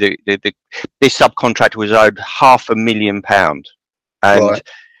issue that this subcontractor was owed £500,000, and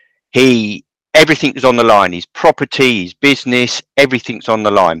everything was on the line. His property, his business, everything's on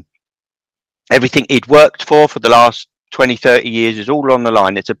the line. Everything he'd worked for the last 20, 30 years is all on the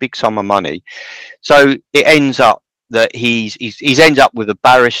line. It's a big sum of money. So it ends up that he's ends up with a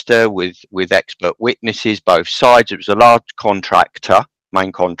barrister, with expert witnesses, both sides. It was a large contractor,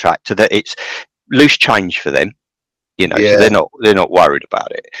 main contractor, that it's loose change for them, so they're not worried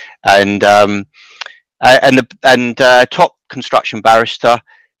about it. And the top construction barrister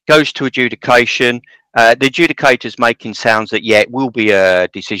goes to adjudication. The adjudicator's making sounds that it will be a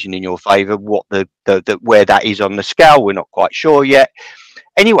decision in your favour. What where that is on the scale, we're not quite sure yet.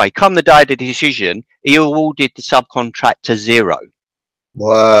 Anyway, come the day of the decision, he awarded the subcontractor zero.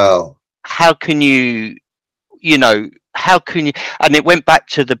 Wow! How can you? And it went back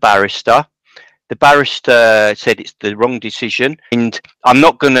to the barrister. The barrister said it's the wrong decision, and I'm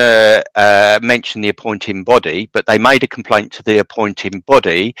not going to mention the appointing body, but they made a complaint to the appointing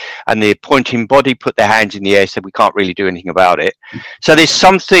body, and the appointing body put their hands in the air, said we can't really do anything about it. So there's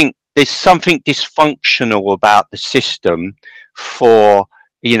something dysfunctional about the system for,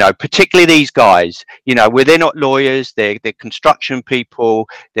 particularly these guys, where they're not lawyers, they're construction people,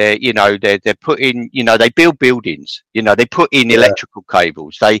 they're putting, they build buildings, they put in electrical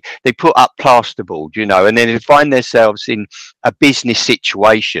cables, they put up plasterboard, and then they find themselves in a business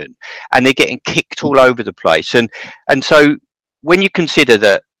situation and they're getting kicked all over the place. And so when you consider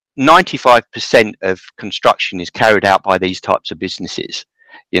that 95% of construction is carried out by these types of businesses,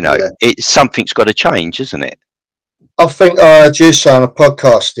 something's got to change, isn't it? I think I heard you say on a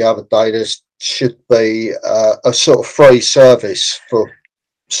podcast the other day there should be a sort of free service for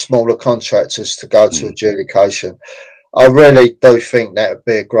smaller contractors to go to adjudication. I really do think that would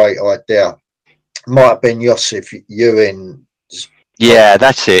be a great idea. Might have been Joseph Ewing. Yeah,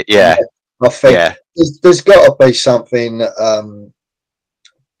 that's it. Yeah, I think there's got to be something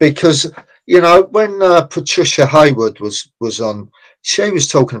because when Patricia Hayward was on. She was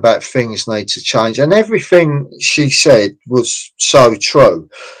talking about things need to change, and everything she said was so true.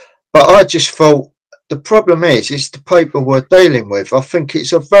 But I just thought the problem is the people we're dealing with. I think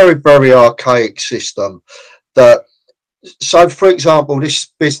it's a very, very archaic system. So, for example, this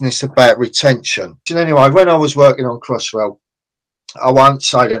business about retention. Anyway, when I was working on Crossrail, I won't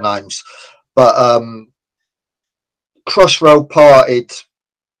say the names, but Crossrail parted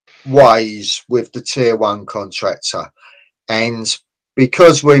ways with the Tier 1 contractor, and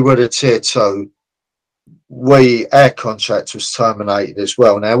because we were the Tier 2, our contract was terminated as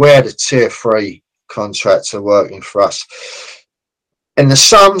well. Now, we had a Tier 3 contractor working for us. And the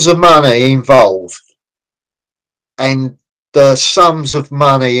sums of money involved and the sums of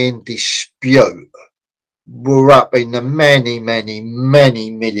money in dispute were up in the many, many,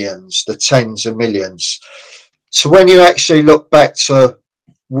 many millions, the tens of millions. So when you actually look back to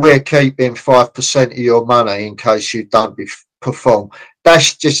we're keeping 5% of your money in case you don't perform. That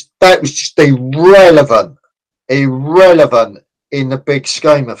was just irrelevant in the big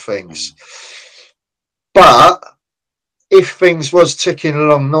scheme of things. But if things was ticking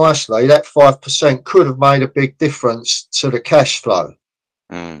along nicely, that 5% could have made a big difference to the cash flow.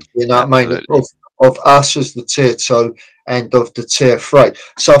 You know what I mean? Of us as the Tier 2 and of the tier 3.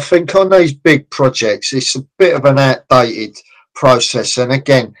 So I think on these big projects, it's a bit of an outdated process. And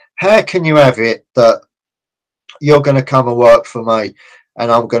again, how can you have it that you're going to come and work for me and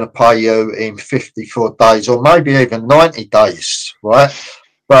I'm going to pay you in 54 days or maybe even 90 days, right?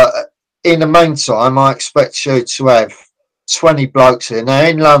 But in the meantime, I expect you to have 20 blokes here. Now,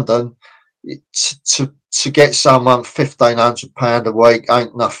 in London, to get someone £1,500 a week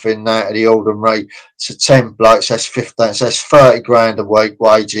ain't nothing out of the ordinary. To 10 blokes, that's 15, so that's 30 grand a week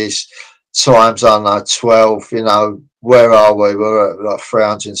wages times, I don't know, 12, you know, where are we? We're at like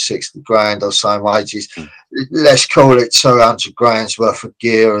 360 grand or so wages. Let's call it 200 grand's worth of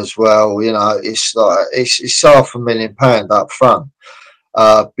gear as well. You know, it's like, it's £500,000 up front.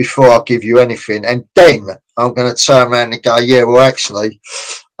 Before I give you anything, and then I'm going to turn around and go, yeah, well, actually,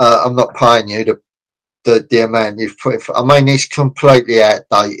 I'm not paying you the amount you've put in for. I mean, it's completely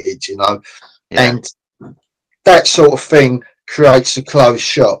outdated, you know, and that sort of thing creates a closed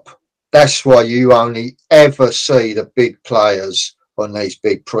shop. That's why you only ever see the big players on these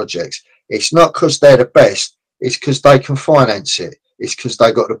big projects. It's not because they're the best, it's because they can finance it. It's because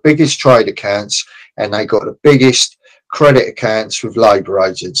they got the biggest trade accounts and they got the biggest credit accounts with labour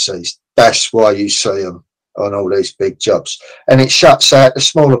agencies. That's why you see them on all these big jobs. And it shuts out the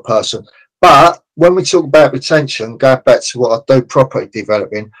smaller person. But when we talk about retention, going back to what I do, property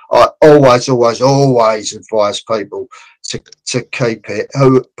developing, I always advise people to keep it,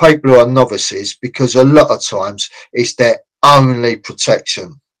 people who are novices, because a lot of times it's their only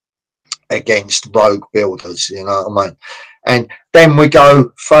protection against rogue builders, you know what I mean? And then we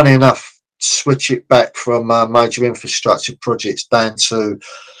go, funny enough, switch it back from major infrastructure projects down to,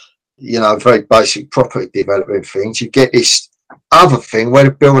 you know, very basic property development things. You get this other thing where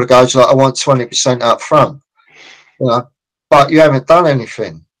the builder goes like, I want 20% up front, you know, but you haven't done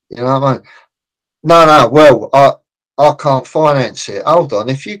anything, you know what I mean? No, well, I can't finance it. Hold on,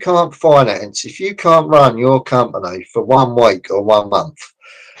 if you can't run your company for 1 week or 1 month,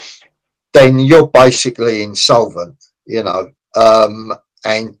 then you're basically insolvent, you know.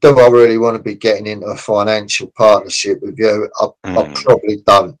 And do I really want to be getting into a financial partnership with you? I probably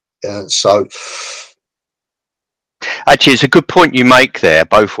don't. And so, actually, it's a good point you make there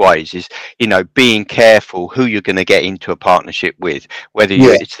both ways, is, you know, being careful who you're going to get into a partnership with, whether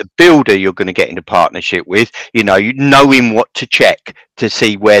it's the builder you're going to get into partnership with, you knowing what to check to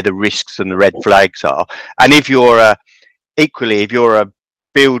see where the risks and the red flags are. And if you're a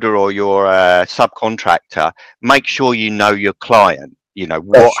builder or you're a subcontractor, make sure you know your client, you know,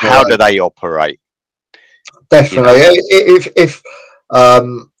 how do they operate? Definitely. If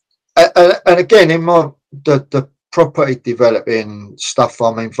and again, in the property developing stuff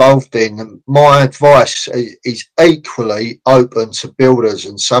I'm involved in, my advice is equally open to builders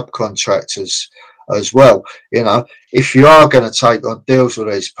and subcontractors as well. You know, if you are going to take on deals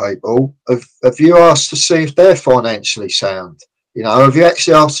with these people, have you asked to see if they're financially sound? You know, have you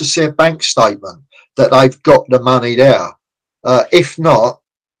actually asked to see a bank statement that they've got the money there? If not,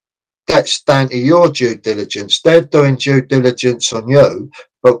 that's down to your due diligence. They're doing due diligence on you,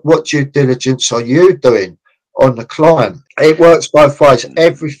 but what due diligence are you doing on the client? It works both ways.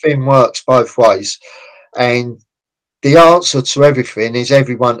 Everything works both ways. And the answer to everything is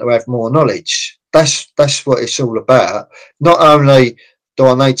everyone to have more knowledge. That's what it's all about. Not only do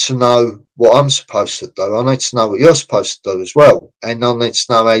I need to know what I'm supposed to do, I need to know what you're supposed to do as well. And I need to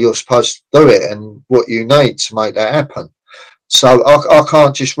know how you're supposed to do it and what you need to make that happen. So I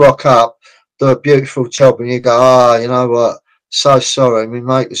can't just rock up, do a beautiful job, and you go, you know what, so sorry, my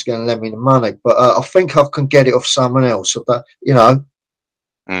mate was going to lend me the money, but I think I can get it off someone else. But, you know.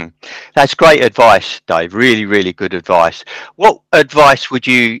 That's great advice, Dave. Really, really good advice. What advice would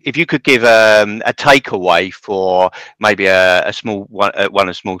you, if you could give a takeaway for maybe a small one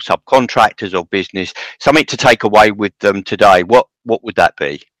of small subcontractors or business, something to take away with them today? What would that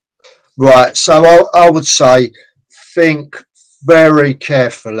be? Right. So I would say, think very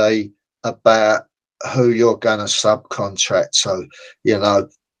carefully about who you're going to subcontract. So, you know,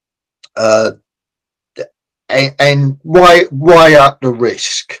 and weigh up the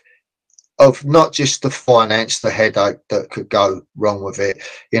risk of not just the finance, the headache that could go wrong with it.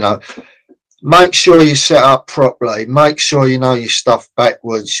 You know, make sure you set up properly. Make sure you know your stuff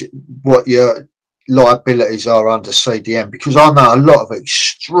backwards, what your liabilities are under CDM, because I know a lot of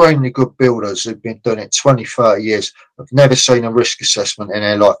extremely good builders who've been doing it 20, 30 years, have never seen a risk assessment in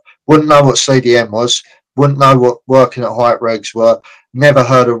their life, wouldn't know what CDM was, wouldn't know what working at height regs were, never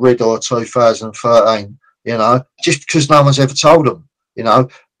heard of RIDOR 2013, you know, just because no one's ever told them, you know.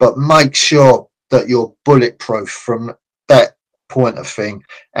 But make sure that you're bulletproof from that point of thing.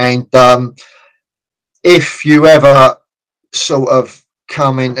 And if you ever sort of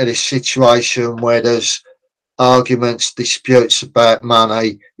come into this situation where there's arguments, disputes about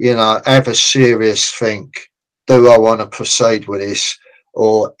money, have a serious think. Do I want to proceed with this,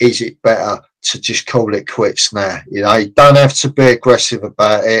 or is it better to just call it quits now? You don't have to be aggressive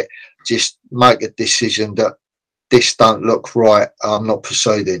about it. Just make a decision that this don't look right. I'm not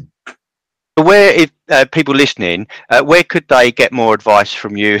proceeding. Where, if people listening, where could they get more advice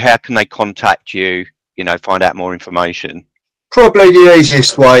from you? How can they contact you? Find out more information. Probably the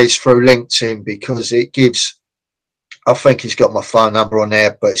easiest way is through LinkedIn, because it gives. I think it's got my phone number on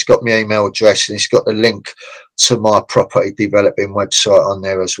there, but it's got my email address and it's got the link to my property developing website on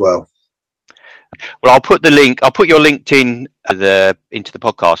there as well. Well, I'll put your LinkedIn into the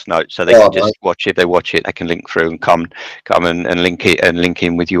podcast notes, so they can just watch it. If they watch it, they can link through and come and link it and link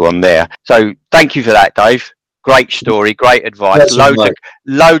in with you on there. So thank you for that, Dave. Great story, great advice.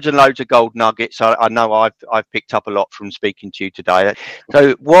 Loads and loads of gold nuggets. I know I've picked up a lot from speaking to you today.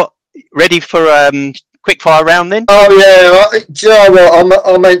 So ready for quick fire round then? Oh yeah, do you know what?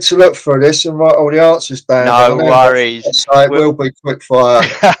 I meant to look for this and write all the answers down. No worries. So it will be quick fire.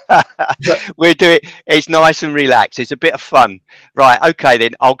 We'll do it. It's nice and relaxed. It's a bit of fun. Right. Okay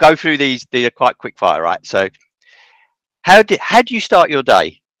then. I'll go through these. They're quite quick fire. Right. So, how do you start your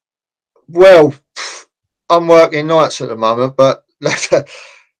day? Well, I'm working nights at the moment, but let's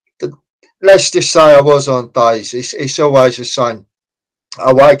just say I was on days. It's always the same.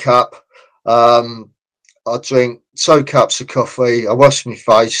 I wake up. I drink 2 cups of coffee, I wash my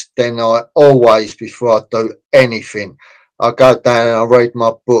face, then I always, before I do anything, I go down and I read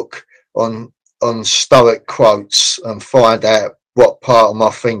my book on Stoic quotes and find out what part of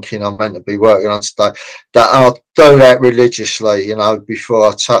my thinking I'm meant to be working on today. That I'll do that religiously, before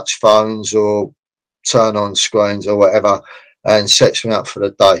I touch phones or turn on screens or whatever, and sets me up for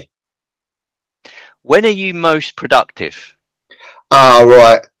the day. When are you most productive?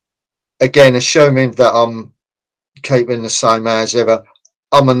 Right. Again, assuming that I'm keeping the same hours ever,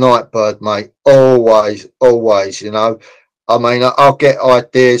 I'm a night bird, mate. Always. I mean, I'll get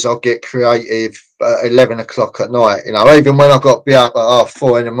ideas, I'll get creative at 11 o'clock at night. Even when I've got to be up at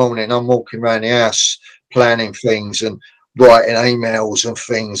 4 in the morning, I'm walking around the house planning things and writing emails and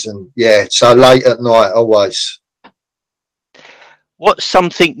things. And yeah, so late at night, always. What's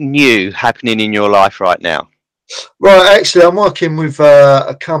something new happening in your life right now? Right, actually, I'm working with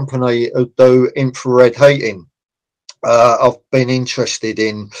a company who do infrared heating. I've been interested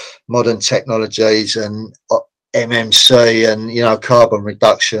in modern technologies and MMC and, carbon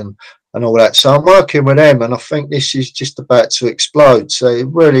reduction and all that. So I'm working with them, and I think this is just about to explode. So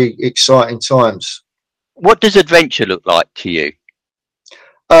really exciting times. What does adventure look like to you?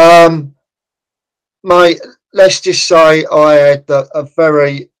 Mate, let's just say I had a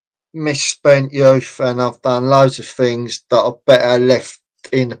very misspent youth, and I've done loads of things that are better left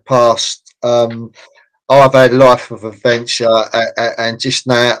in the past. I've had a life of adventure, and just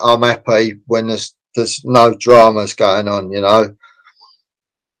now I'm happy when there's no dramas going on.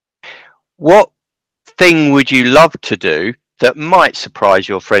 What thing would you love to do that might surprise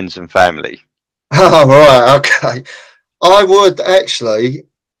your friends and family? Oh, right, okay. I would actually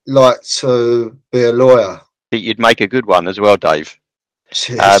like to be a lawyer. I think you'd make a good one as well, Dave.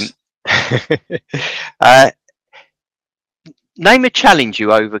 Cheers. Name a challenge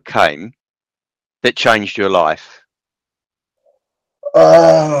you overcame that changed your life.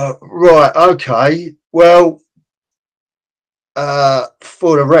 Right, okay. Well,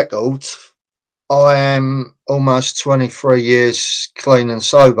 for the record, I am almost 23 years clean and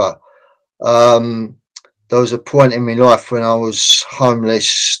sober. There was a point in my life when I was homeless,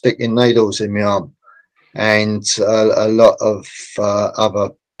 sticking needles in my arm, and a lot of other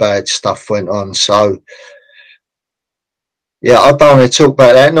bad stuff went on. So yeah, I don't want to talk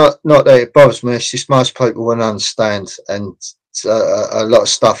about that. Not that it bothers me. It's just most people won't understand, and a lot of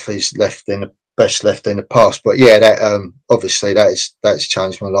stuff is left in the past. But yeah, that obviously that's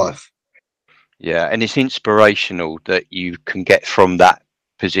changed my life. Yeah, and it's inspirational that you can get from that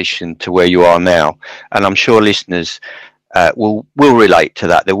position to where you are now, and I'm sure listeners will relate to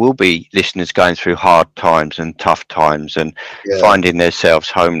that. There will be listeners going through hard times and tough times and finding themselves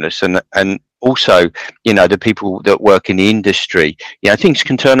homeless, and also, the people that work in the industry, things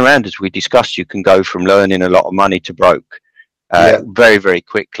can turn around. As we discussed, you can go from earning a lot of money to broke very, very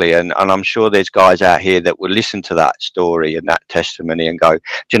quickly. And I'm sure there's guys out here that will listen to that story and that testimony and go, do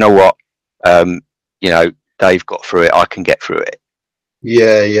you know what? Dave got through it. I can get through it.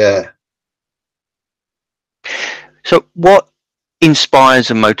 Yeah. So what inspires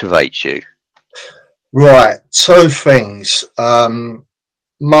and motivates you? Right. 2 things.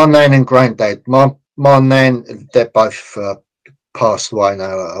 My nan and granddad. My my nan, they're both passed away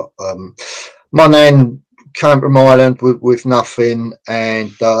now. My nan came from Ireland with nothing,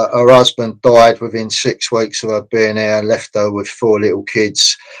 and her husband died within 6 weeks of her being here, left her with 4 little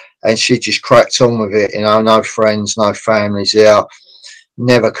kids, and she just cracked on with it. No friends, no families here,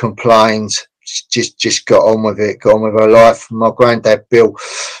 never complained. Just got on with it, got on with her life. My granddad Bill,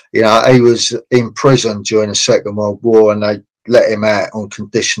 he was in prison during the Second World War, and they let him out on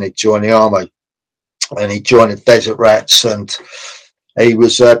condition he'd join the army, and he joined the Desert Rats, and he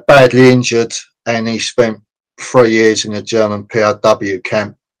was badly injured, and he spent 3 years in a German POW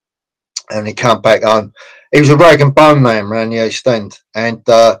camp, and he came back home. He was a rag and bone man around the East End, and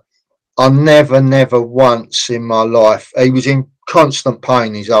I never once in my life, he was in constant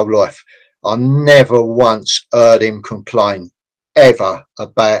pain his whole life. I never once heard him complain ever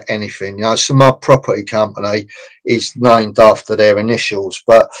about anything. So my property company is named after their initials,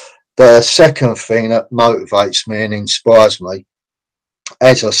 but the second thing that motivates me and inspires me,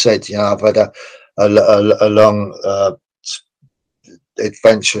 as I said, I've had a long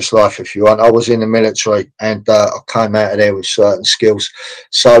adventurous life, if you want. I was in the military, and I came out of there with certain skills.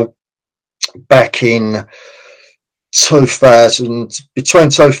 So back in 2000, between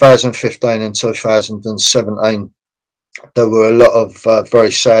 2015 and 2017, there were a lot of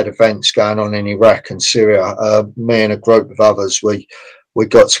very sad events going on in Iraq and Syria. Me and a group of others, we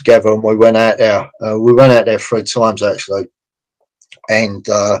got together and we went out there. We went out there 3 times actually, and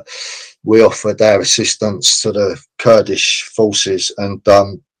we offered our assistance to the Kurdish forces, and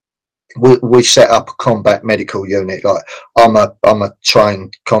we set up a combat medical unit. Like I'm a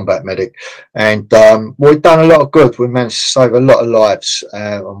trained combat medic, and we've done a lot of good. We managed to save a lot of lives,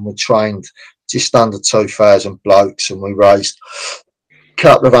 and we trained just under 2,000 blokes, and we raised a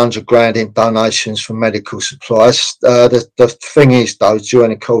couple of $100,000 in donations for medical supplies. The thing is, though,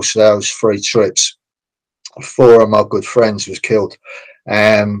 during the course of those 3 trips, 4 of my good friends was killed.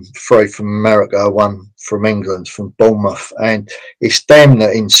 3 from America, 1 from England, from Bournemouth, and it's them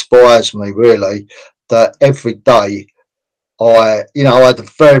that inspires me really. That every day I had a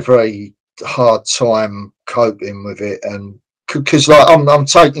very hard time coping with it, and because like I'm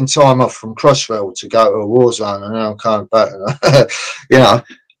taking time off from Crossrail to go to a war zone, and then I'm coming back,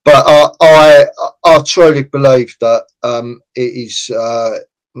 But I truly believe that it is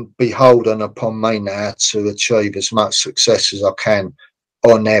beholden upon me now to achieve as much success as I can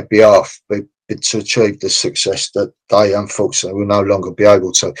on their behalf, but to achieve the success that they unfortunately will no longer be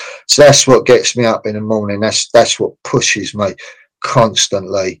able to. So that's what gets me up in the morning. That's what pushes me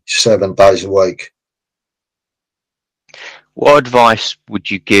constantly, 7 days a week. What advice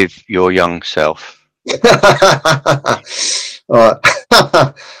would you give your young self? All right.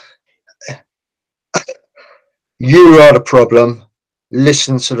 You are the problem.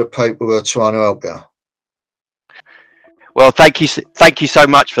 Listen to the people who are trying to help you. Well, thank you so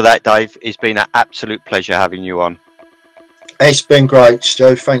much for that, Dave. It's been an absolute pleasure having you on. It's been great,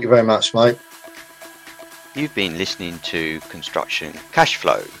 Stu. Thank you very much, mate. You've been listening to Construction Cash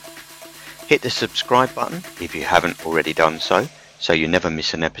Flow. Hit the subscribe button if you haven't already done so you never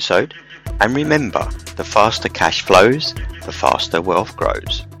miss an episode. And remember, the faster cash flows, the faster wealth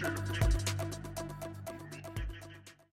grows.